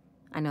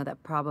 I know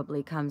that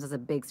probably comes as a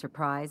big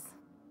surprise.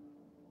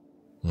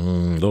 A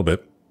little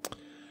bit.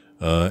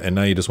 And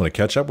now you just want to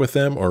catch up with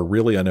them, or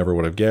really I never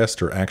would have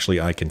guessed, or actually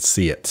I can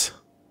see it.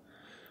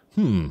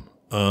 You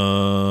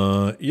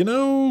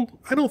know,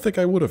 I don't think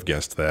I would have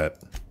guessed that.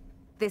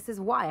 This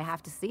is why I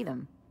have to see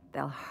them.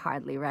 They'll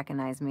hardly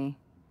recognize me.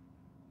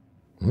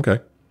 Okay.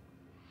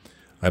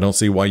 I don't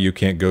see why you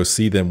can't go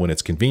see them when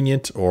it's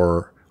convenient,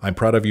 or I'm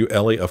proud of you,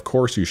 Ellie. Of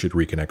course you should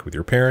reconnect with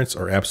your parents,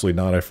 or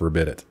absolutely not, I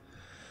forbid it.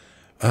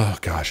 Oh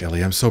gosh,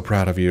 Ellie, I'm so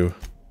proud of you.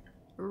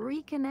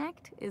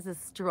 Reconnect is a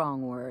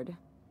strong word.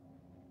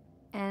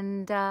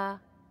 And, I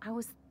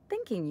was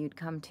thinking you'd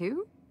come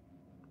too.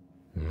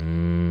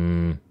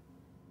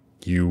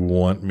 You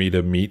want me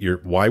to meet your...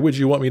 Why would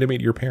you want me to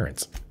meet your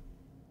parents?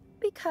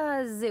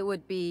 Because it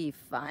would be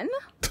fun.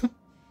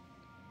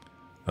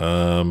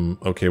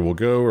 Okay, we'll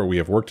go, or we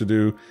have work to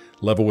do.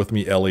 Level with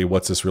me, Ellie.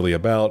 What's this really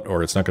about?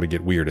 Or it's not going to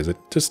get weird, is it?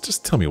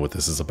 Just tell me what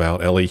this is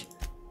about, Ellie.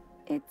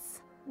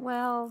 It's,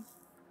 well,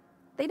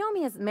 they know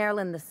me as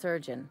Marilyn the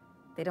Surgeon.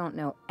 They don't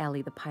know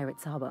Ellie the Pirate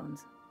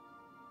Sawbones.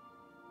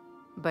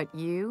 But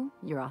you're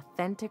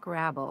authentic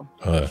rabble.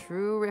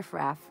 True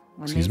riffraff.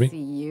 When they see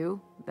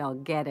you, they'll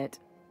get it.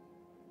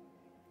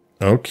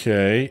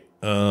 Okay,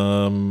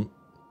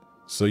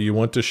 so you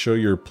want to show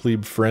your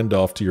plebe friend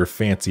off to your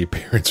fancy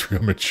parents'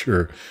 room,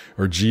 mature.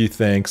 Or gee,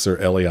 thanks, or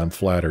Ellie, I'm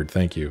flattered,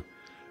 thank you.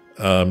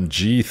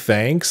 Gee,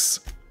 thanks?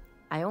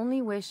 I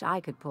only wish I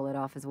could pull it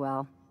off as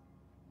well.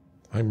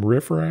 I'm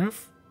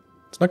riffraff?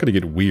 It's not going to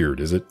get weird,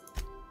 is it?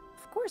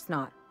 Of course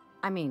not.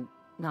 I mean,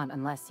 not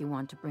unless you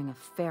want to bring a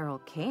feral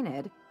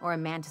canid or a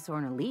mantis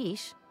on a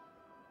leash.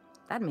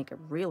 That'd make a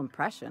real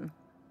impression.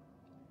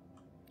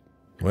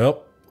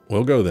 Well,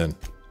 we'll go then.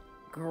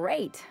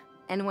 Great.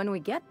 And when we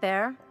get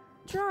there,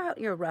 draw out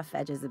your rough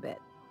edges a bit.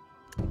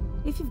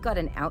 If you've got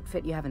an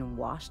outfit you haven't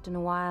washed in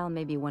a while,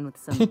 maybe one with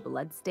some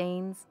blood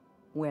stains,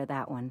 wear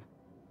that one.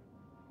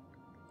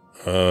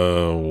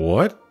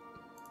 What?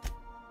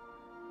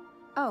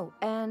 Oh,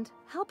 and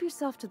help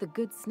yourself to the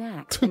good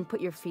snacks and put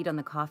your feet on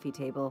the coffee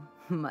table.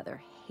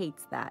 Mother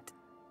hates that.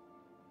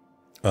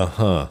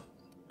 Uh-huh.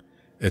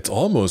 It's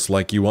almost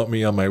like you want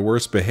me on my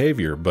worst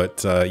behavior,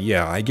 but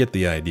yeah, I get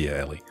the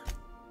idea, Ellie.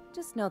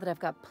 Just know that I've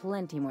got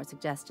plenty more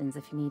suggestions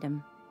if you need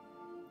them.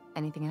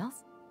 Anything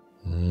else?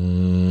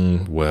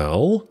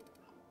 Well,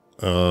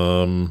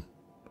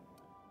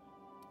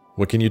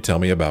 what can you tell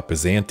me about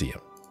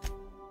Byzantium?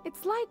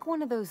 It's like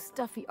one of those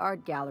stuffy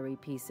art gallery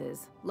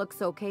pieces.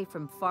 Looks okay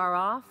from far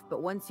off,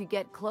 but once you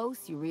get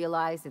close, you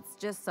realize it's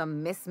just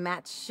some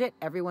mismatched shit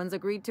everyone's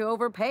agreed to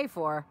overpay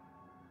for.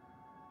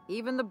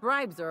 Even the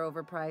bribes are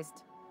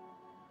overpriced.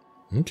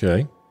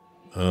 Okay.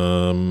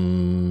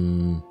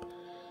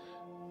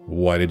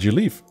 Why did you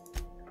leave?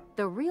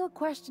 The real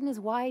question is,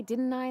 why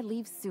didn't I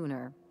leave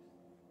sooner?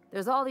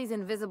 There's all these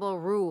invisible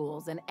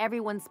rules, and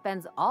everyone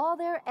spends all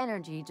their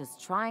energy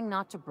just trying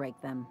not to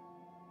break them.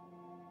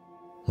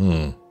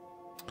 Well,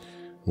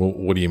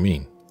 what do you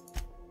mean?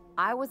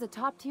 I was a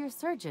top-tier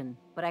surgeon,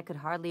 but I could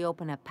hardly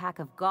open a pack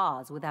of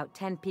gauze without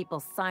 10 people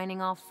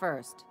signing off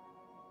first.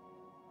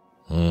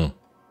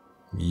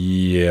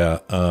 Yeah,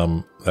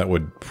 that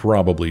would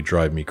probably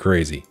drive me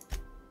crazy.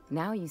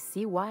 Now you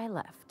see why I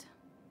left.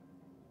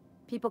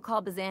 People call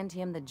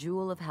Byzantium the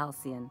jewel of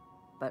Halcyon,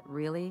 but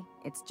really,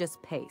 it's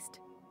just paste.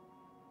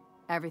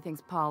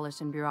 Everything's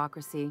polished and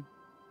bureaucracy.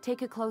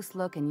 Take a close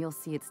look and you'll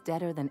see it's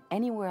deader than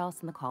anywhere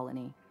else in the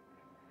colony.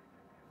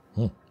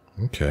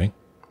 Okay.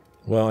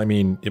 Well, I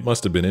mean, it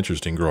must have been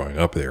interesting growing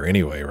up there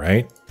anyway,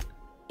 right?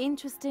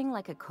 Interesting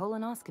like a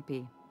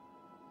colonoscopy.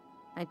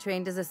 I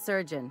trained as a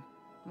surgeon.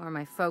 More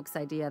my folks'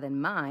 idea than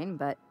mine,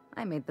 but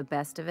I made the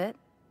best of it.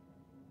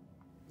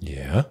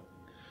 Yeah.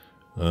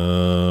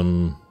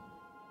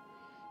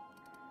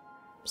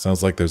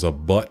 Sounds like there's a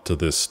but to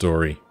this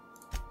story.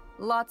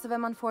 Lots of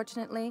them,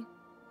 unfortunately.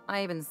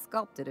 I even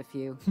sculpted a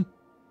few.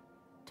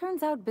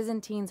 Turns out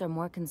Byzantines are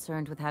more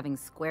concerned with having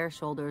square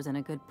shoulders and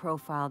a good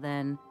profile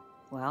than,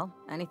 well,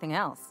 anything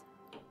else.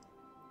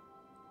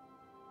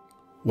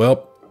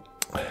 Well,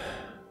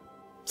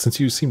 since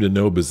you seem to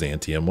know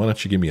Byzantium, why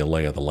don't you give me a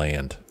lay of the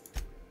land?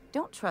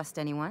 Don't trust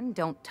anyone,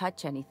 don't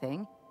touch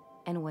anything,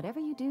 and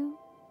whatever you do,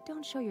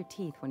 don't show your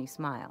teeth when you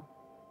smile.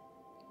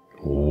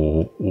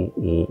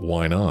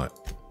 Why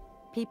not?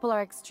 People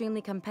are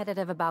extremely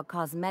competitive about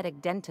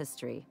cosmetic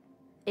dentistry.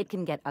 It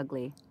can get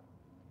ugly.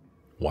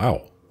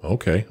 Wow.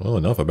 Okay. Well,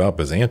 enough about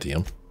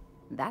Byzantium.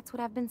 That's what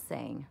I've been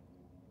saying.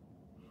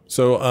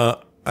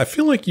 So, I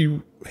feel like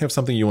you have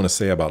something you want to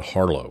say about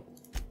Harlow.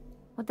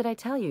 What did I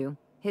tell you?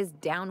 His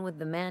down with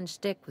the man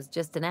shtick was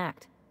just an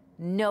act.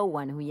 No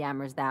one who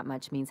yammers that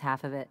much means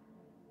half of it.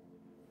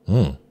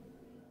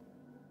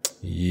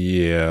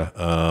 Yeah,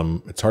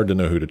 it's hard to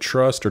know who to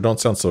trust, or don't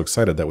sound so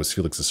excited that was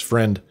Felix's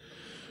friend,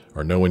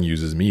 or no one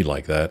uses me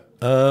like that.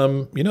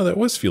 That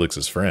was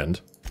Felix's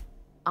friend.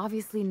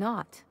 Obviously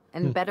not,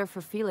 and better for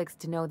Felix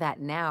to know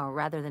that now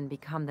rather than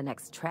become the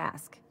next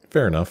Trask.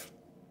 Fair enough.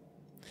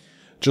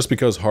 Just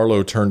because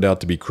Harlow turned out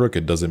to be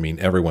crooked doesn't mean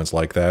everyone's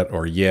like that,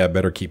 or yeah,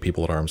 better keep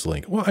people at arm's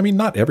length. Well, I mean,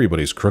 not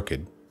everybody's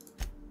crooked.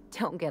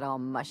 Don't get all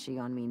mushy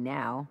on me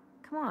now.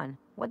 Come on,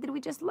 what did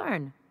we just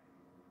learn?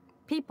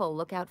 People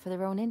look out for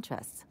their own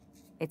interests.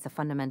 It's a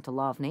fundamental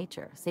law of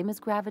nature, same as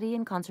gravity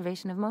and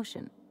conservation of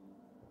motion.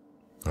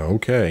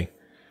 Okay.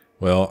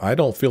 Well, I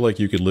don't feel like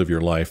you could live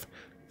your life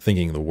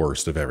thinking the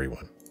worst of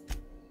everyone.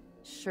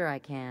 Sure I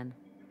can.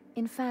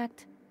 In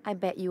fact, I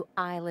bet you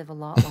I live a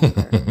lot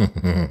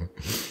longer.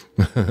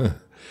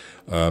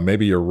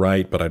 Maybe you're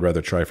right, but I'd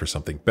rather try for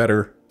something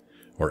better.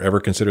 Or ever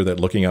consider that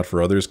looking out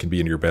for others can be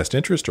in your best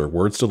interest, or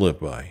words to live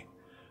by.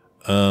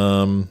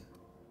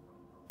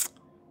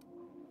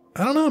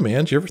 I don't know,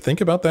 man. Did you ever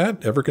think about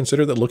that? Ever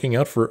consider that looking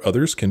out for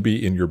others can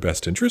be in your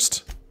best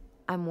interest?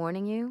 I'm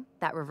warning you,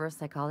 that reverse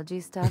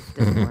psychology stuff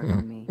doesn't work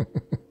on me.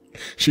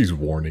 She's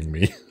warning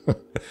me.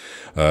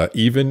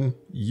 Even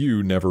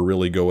you never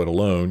really go it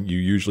alone. You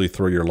usually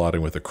throw your lot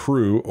in with a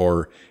crew,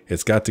 or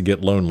it's got to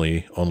get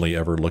lonely, only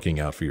ever looking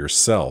out for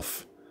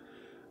yourself.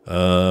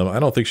 I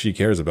don't think she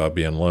cares about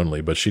being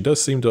lonely, but she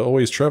does seem to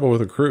always travel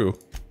with a crew.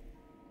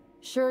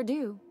 Sure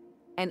do.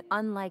 And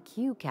unlike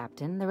you,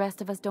 Captain, the rest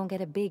of us don't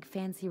get a big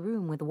fancy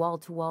room with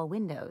wall-to-wall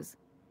windows.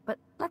 But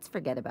let's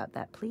forget about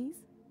that, please.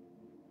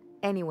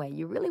 Anyway,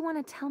 you really want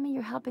to tell me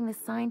you're helping the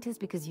scientist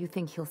because you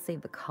think he'll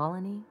save the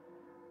colony?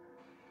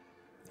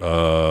 As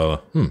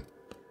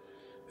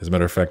a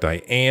matter of fact,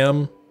 I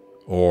am,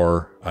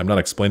 or I'm not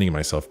explaining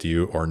myself to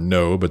you, or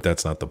no, but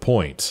that's not the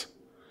point.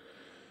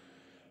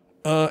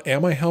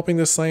 Am I helping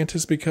the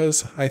scientist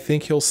because I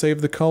think he'll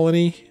save the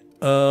colony?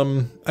 I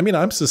mean,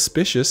 I'm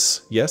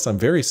suspicious. Yes, I'm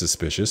very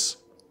suspicious.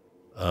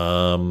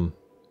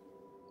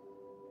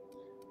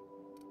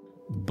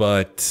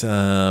 But,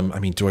 I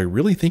mean, do I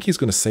really think he's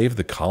going to save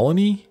the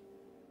colony?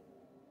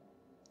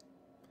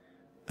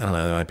 I don't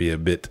know, that might be a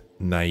bit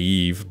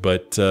naive,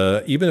 but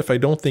even if I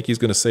don't think he's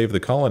going to save the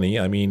colony,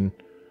 I mean,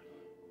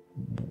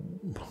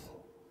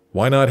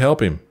 why not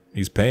help him?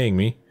 He's paying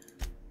me.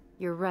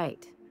 You're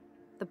right.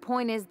 The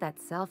point is that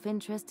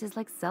self-interest is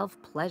like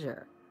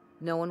self-pleasure.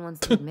 No one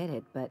wants to admit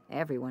it, but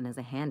everyone has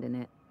a hand in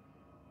it.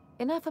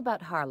 Enough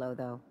about Harlow,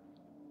 though.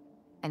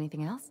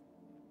 Anything else?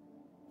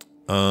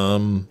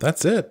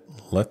 That's it.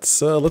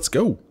 Let's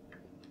go.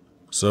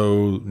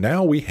 So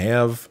now we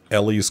have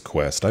Ellie's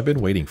quest. I've been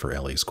waiting for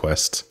Ellie's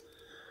quest.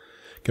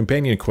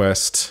 Companion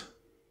quest.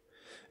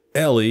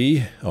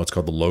 Ellie, oh, it's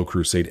called the Low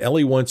Crusade.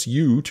 Ellie wants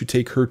you to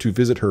take her to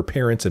visit her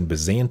parents in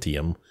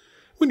Byzantium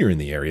when you're in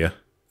the area.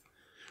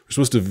 We're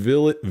supposed to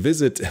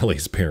visit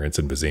Ellie's parents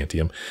in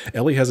Byzantium.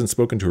 Ellie hasn't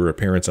spoken to her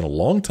parents in a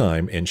long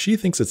time, and she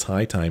thinks it's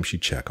high time she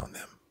check on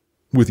them.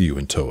 With you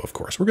in tow, of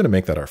course. We're going to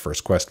make that our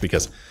first quest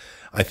because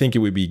I think it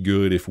would be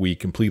good if we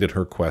completed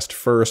her quest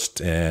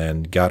first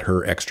and got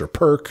her extra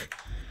perk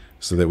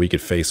so that we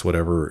could face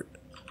whatever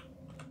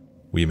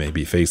we may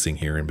be facing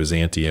here in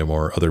Byzantium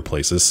or other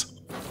places.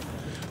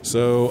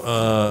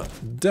 So,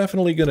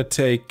 definitely going to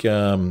take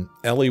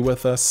Ellie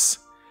with us.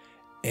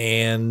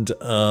 And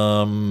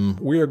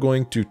we are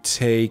going to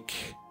take...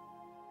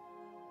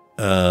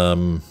 who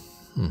am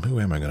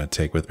I going to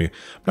take with me?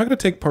 I'm not going to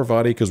take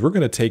Parvati because we're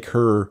going to take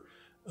her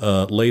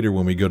later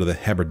when we go to the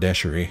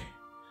haberdashery.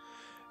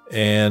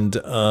 And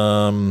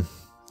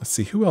let's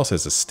see, who else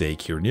has a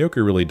stake here? Nyoka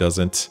really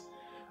doesn't.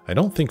 I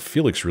don't think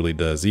Felix really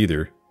does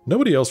either.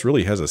 Nobody else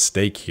really has a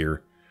stake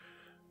here.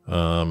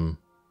 But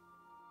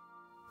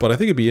I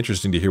think it'd be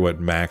interesting to hear what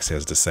Max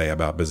has to say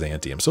about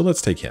Byzantium. So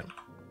let's take him.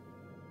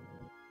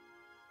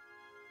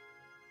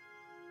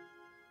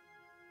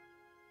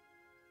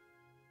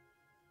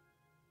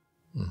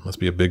 Must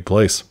be a big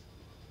place.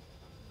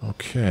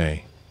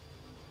 Okay.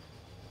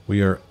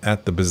 We are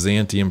at the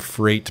Byzantium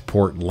freight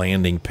port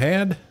landing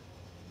pad.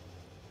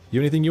 You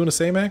have anything you want to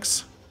say,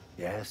 Max?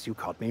 Yes, you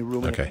caught me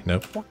ruminating. Okay,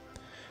 nope.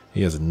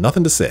 He has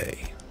nothing to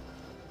say.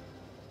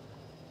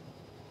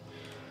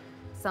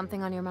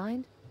 Something on your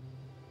mind?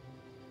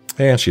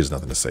 And she has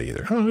nothing to say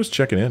either. Oh, just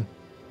checking in.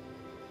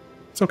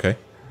 It's okay.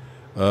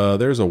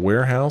 There's a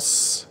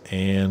warehouse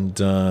and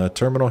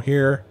terminal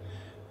here.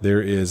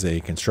 There is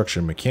a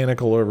construction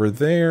mechanical over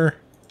there.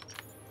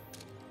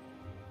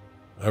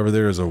 Over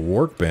there is a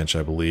workbench,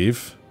 I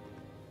believe.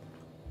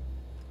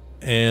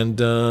 And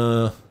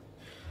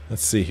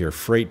let's see here.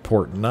 Freight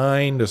Port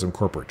 9. There's some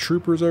corporate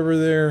troopers over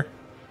there.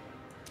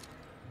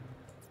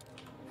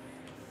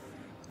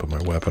 Put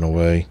my weapon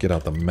away. Get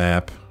out the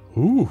map.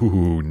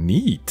 Ooh,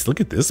 neat.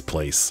 Look at this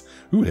place.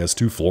 Ooh, it has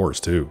 2 floors,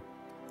 too.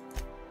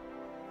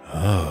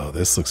 Oh,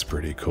 this looks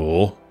pretty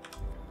cool.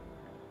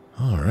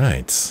 All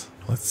right.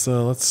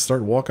 Let's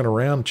start walking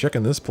around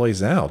checking this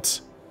place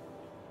out.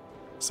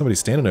 Somebody's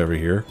standing over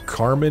here.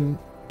 Carmen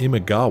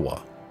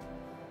Imagawa.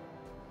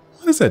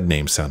 Why does that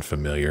name sound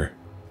familiar?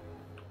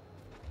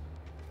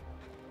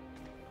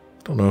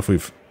 Don't know if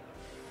we've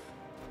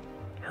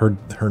heard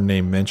her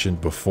name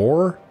mentioned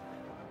before,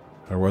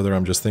 or whether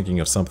I'm just thinking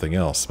of something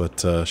else,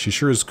 but she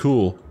sure is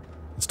cool.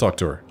 Let's talk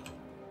to her.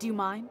 Do you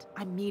mind?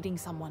 I'm meeting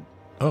someone.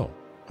 Oh,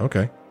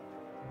 okay.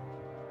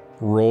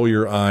 Roll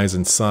your eyes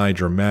and sigh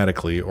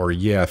dramatically, or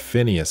yeah,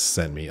 Phineas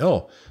sent me.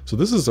 Oh, so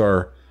this is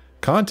our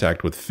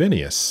contact with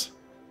Phineas.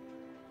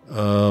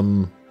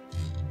 I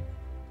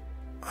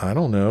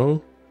don't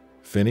know.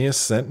 Phineas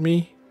sent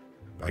me?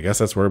 I guess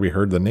that's where we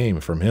heard the name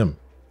from him.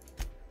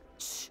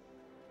 Shh.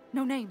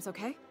 No names,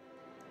 okay?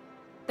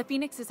 The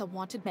Phoenix is a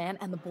wanted man,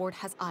 and the board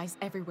has eyes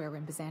everywhere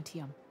in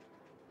Byzantium.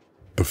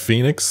 The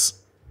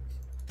Phoenix?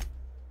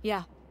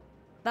 Yeah.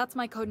 That's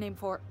my codename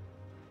for...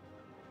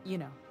 you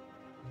know,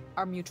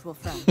 our mutual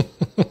friend.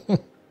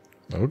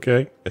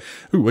 Okay.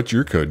 Ooh, what's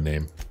your code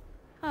name?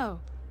 Oh.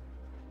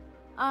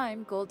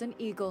 I'm Golden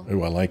Eagle.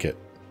 Ooh, I like it.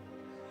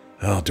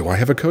 Oh, do I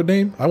have a code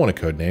name? I want a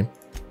code name.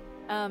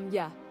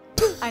 Yeah.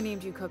 I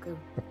named you Cuckoo.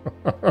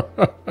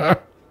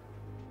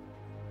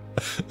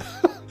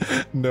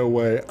 No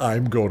way.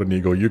 I'm Golden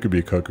Eagle. You could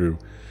be Cuckoo.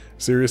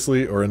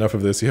 Seriously? Or enough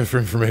of this? You have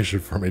information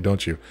for me,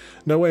 don't you?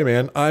 No way,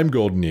 man. I'm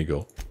Golden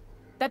Eagle.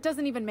 That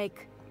doesn't even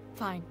make...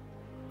 Fine.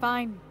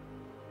 Fine.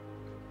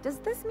 Does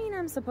this mean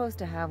I'm supposed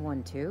to have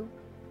one too?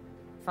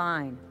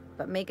 Fine,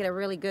 but make it a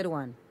really good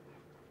one.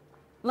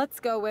 Let's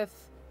go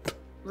with...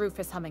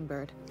 Rufus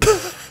Hummingbird.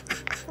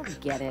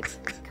 Forget it.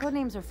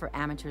 Codenames are for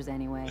amateurs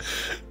anyway.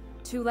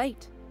 Too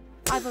late.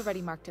 I've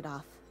already marked it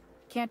off.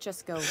 Can't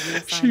just go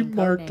reassigning She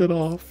marked it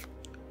off.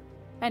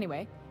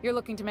 Anyway, you're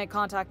looking to make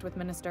contact with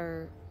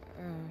Minister...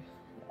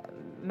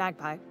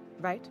 Magpie,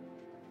 right?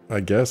 I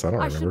guess. I don't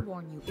remember. I should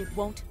warn you, it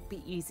won't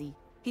be easy.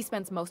 He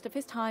spends most of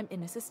his time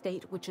in his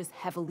estate, which is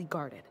heavily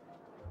guarded.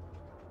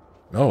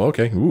 Oh,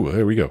 okay. Ooh,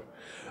 there we go.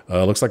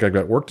 Looks like I've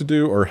got work to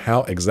do, or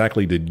how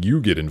exactly did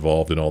you get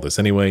involved in all this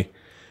anyway?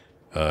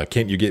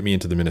 Can't you get me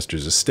into the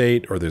minister's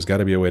estate, or there's got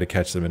to be a way to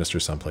catch the minister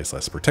someplace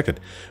less protected?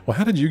 Well,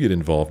 how did you get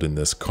involved in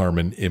this,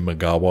 Carmen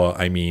Imagawa?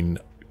 I mean,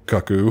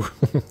 Cuckoo.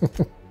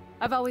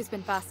 I've always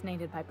been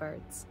fascinated by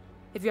birds.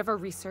 If you ever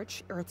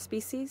research Earth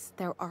species,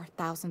 there are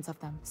thousands of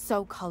them,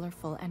 so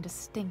colorful and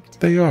distinct.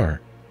 They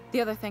are.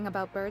 The other thing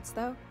about birds,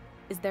 though,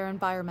 is their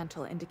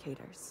environmental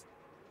indicators.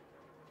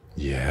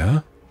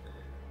 Yeah?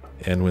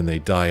 And when they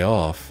die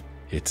off,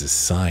 it's a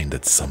sign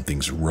that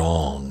something's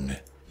wrong.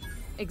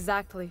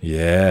 Exactly.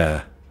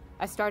 Yeah.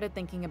 I started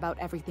thinking about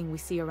everything we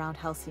see around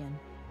Halcyon,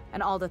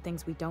 and all the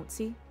things we don't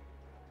see.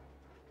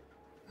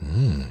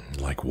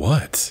 Like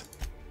what?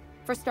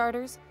 For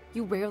starters,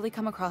 you rarely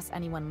come across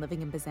anyone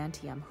living in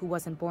Byzantium who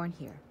wasn't born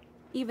here,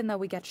 even though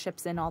we get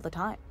ships in all the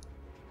time.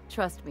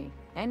 Trust me,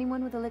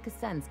 anyone with a lick of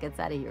sense gets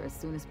out of here as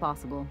soon as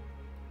possible.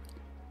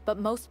 But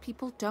most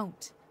people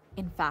don't.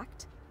 In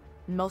fact,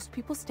 most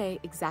people stay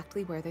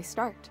exactly where they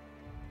start.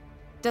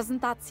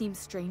 Doesn't that seem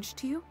strange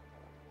to you?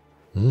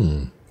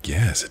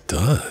 Yes, it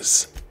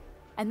does.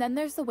 And then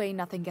there's the way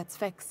nothing gets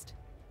fixed.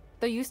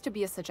 There used to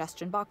be a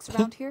suggestion box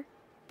around here.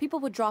 People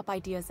would drop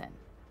ideas in.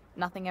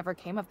 Nothing ever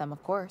came of them,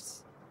 of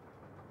course.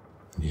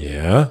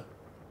 Yeah?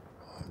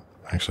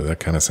 Actually, that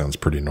kind of sounds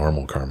pretty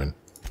normal, Carmen.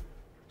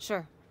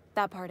 Sure,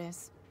 that part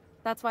is.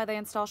 That's why they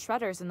install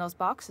shredders in those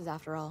boxes,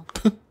 after all.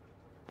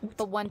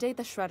 But one day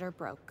the shredder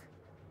broke.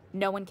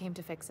 No one came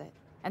to fix it.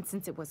 And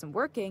since it wasn't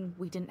working,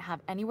 we didn't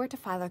have anywhere to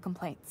file our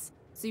complaints.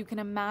 So you can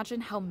imagine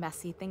how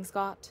messy things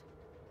got.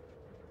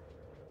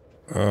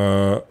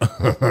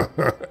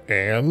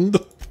 And?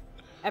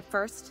 At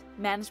first,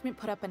 management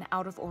put up an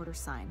out-of-order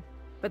sign.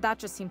 But that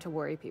just seemed to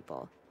worry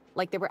people.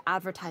 Like they were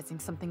advertising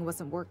something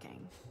wasn't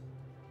working.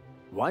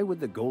 Why would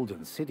the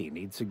Golden City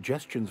need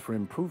suggestions for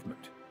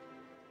improvement?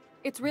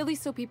 It's really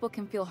so people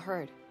can feel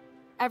heard.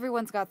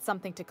 Everyone's got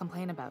something to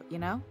complain about, you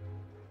know?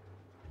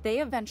 They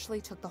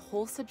eventually took the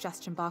whole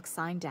suggestion box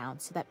sign down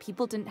so that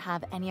people didn't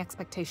have any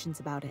expectations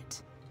about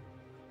it.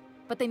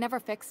 But they never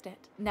fixed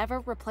it, never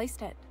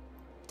replaced it.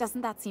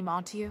 Doesn't that seem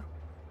odd to you?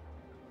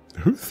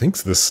 Who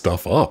thinks this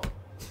stuff up?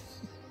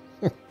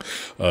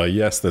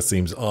 Yes, that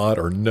seems odd,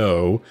 or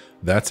no,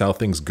 that's how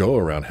things go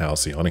around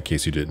Halcyon, in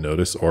case you didn't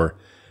notice, or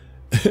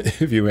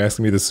if you ask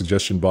me, the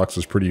suggestion box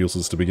was pretty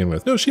useless to begin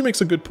with. No, she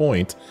makes a good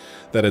point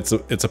that it's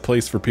a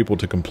place for people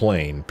to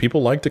complain.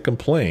 People like to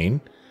complain,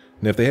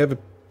 and if they have a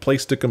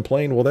place to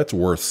complain, well, that's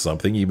worth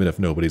something, even if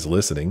nobody's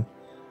listening.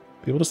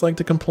 People just like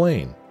to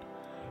complain.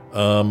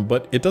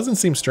 But it doesn't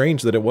seem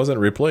strange that it wasn't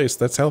replaced.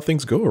 That's how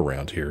things go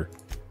around here.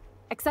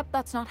 Except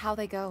that's not how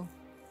they go.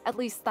 At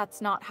least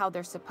that's not how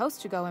they're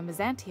supposed to go in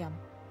Byzantium.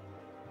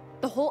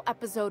 The whole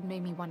episode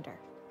made me wonder,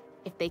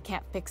 if they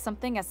can't fix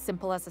something as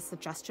simple as a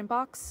suggestion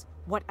box,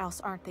 what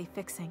else aren't they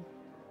fixing?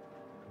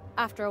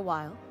 After a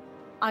while,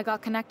 I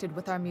got connected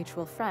with our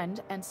mutual friend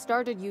and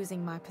started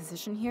using my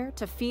position here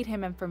to feed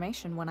him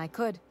information when I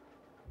could.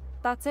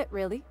 That's it,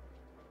 really.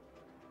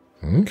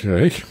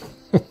 Okay.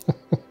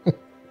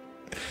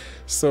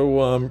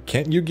 So,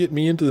 can't you get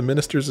me into the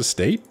minister's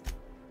estate?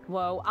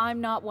 Whoa,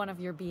 I'm not one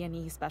of your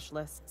B&E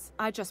specialists.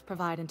 I just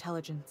provide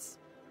intelligence.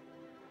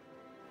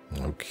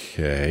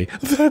 Okay,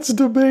 that's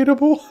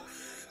debatable.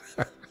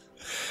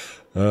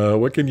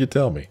 What can you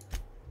tell me?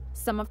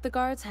 Some of the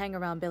guards hang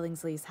around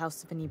Billingsley's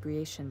House of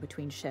Inebriation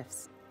between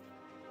shifts.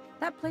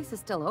 That place is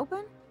still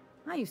open?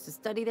 I used to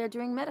study there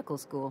during medical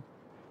school.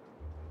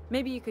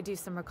 Maybe you could do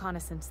some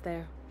reconnaissance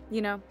there.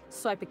 You know,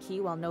 swipe a key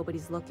while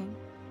nobody's looking.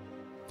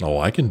 Oh,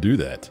 I can do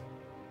that.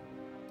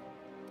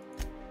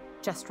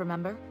 Just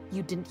remember,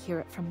 you didn't hear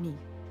it from me.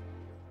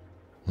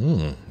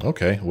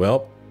 Okay,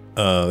 well,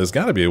 there's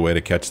gotta be a way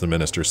to catch the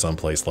minister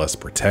someplace less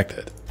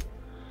protected.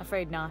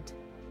 Afraid not.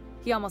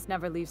 He almost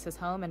never leaves his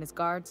home, and his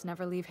guards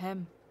never leave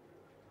him.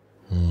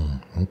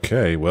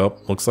 Okay, well,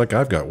 looks like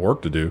I've got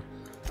work to do.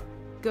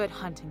 Good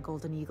hunting,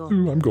 Golden Eagle.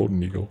 Ooh, I'm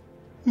Golden Eagle.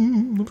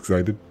 I'm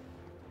excited.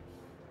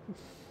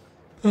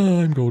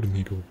 I'm Golden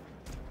Eagle.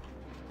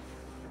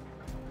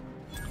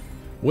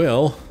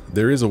 Well,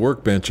 there is a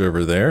workbench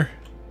over there.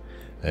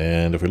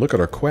 And if we look at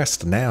our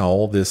quest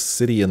now, this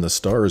City in the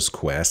Stars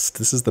quest,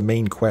 this is the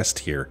main quest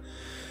here.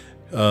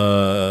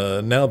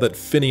 Now that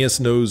Phineas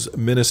knows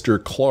Minister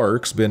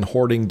Clark's been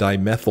hoarding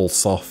dimethyl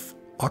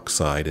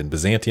sulfoxide in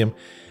Byzantium,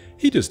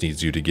 he just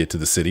needs you to get to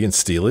the city and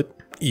steal it.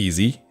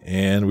 Easy.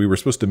 And we were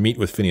supposed to meet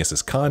with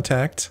Phineas's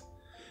contact.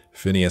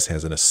 Phineas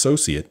has an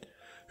associate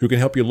who can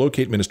help you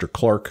locate Minister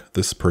Clark.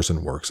 This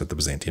person works at the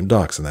Byzantium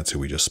docks, and that's who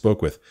we just spoke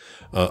with.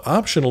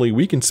 Optionally,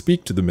 we can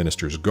speak to the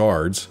minister's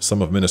guards.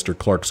 Some of Minister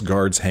Clark's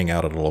guards hang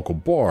out at a local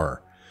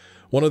bar.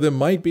 One of them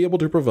might be able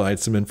to provide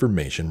some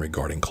information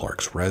regarding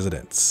Clark's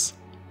residence.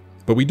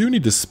 But we do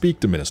need to speak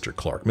to Minister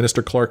Clark.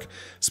 Minister Clark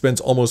spends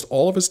almost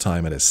all of his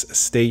time at his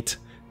estate,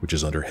 which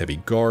is under heavy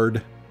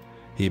guard.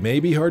 He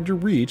may be hard to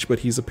reach, but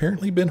he's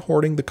apparently been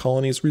hoarding the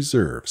colony's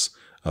reserves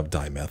of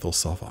dimethyl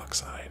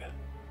sulfoxide.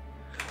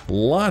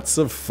 Lots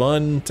of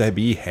fun to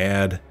be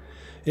had.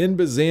 In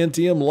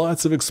Byzantium,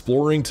 lots of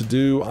exploring to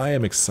do. I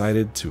am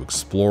excited to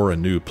explore a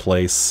new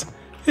place.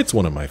 It's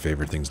one of my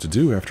favorite things to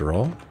do, after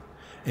all.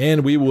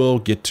 and we will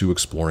get to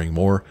exploring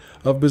more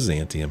of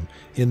Byzantium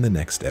in the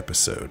next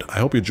episode. I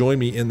hope you join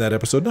me in that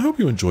episode, and I hope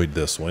you enjoyed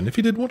this one. If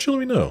you did, won't you let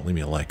me know? Leave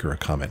me a like or a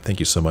comment. Thank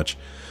you so much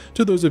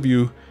to those of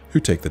you who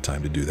take the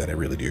time to do that. I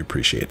really do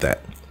appreciate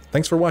that.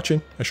 Thanks for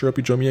watching. I sure hope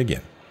you join me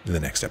again in the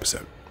next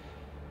episode.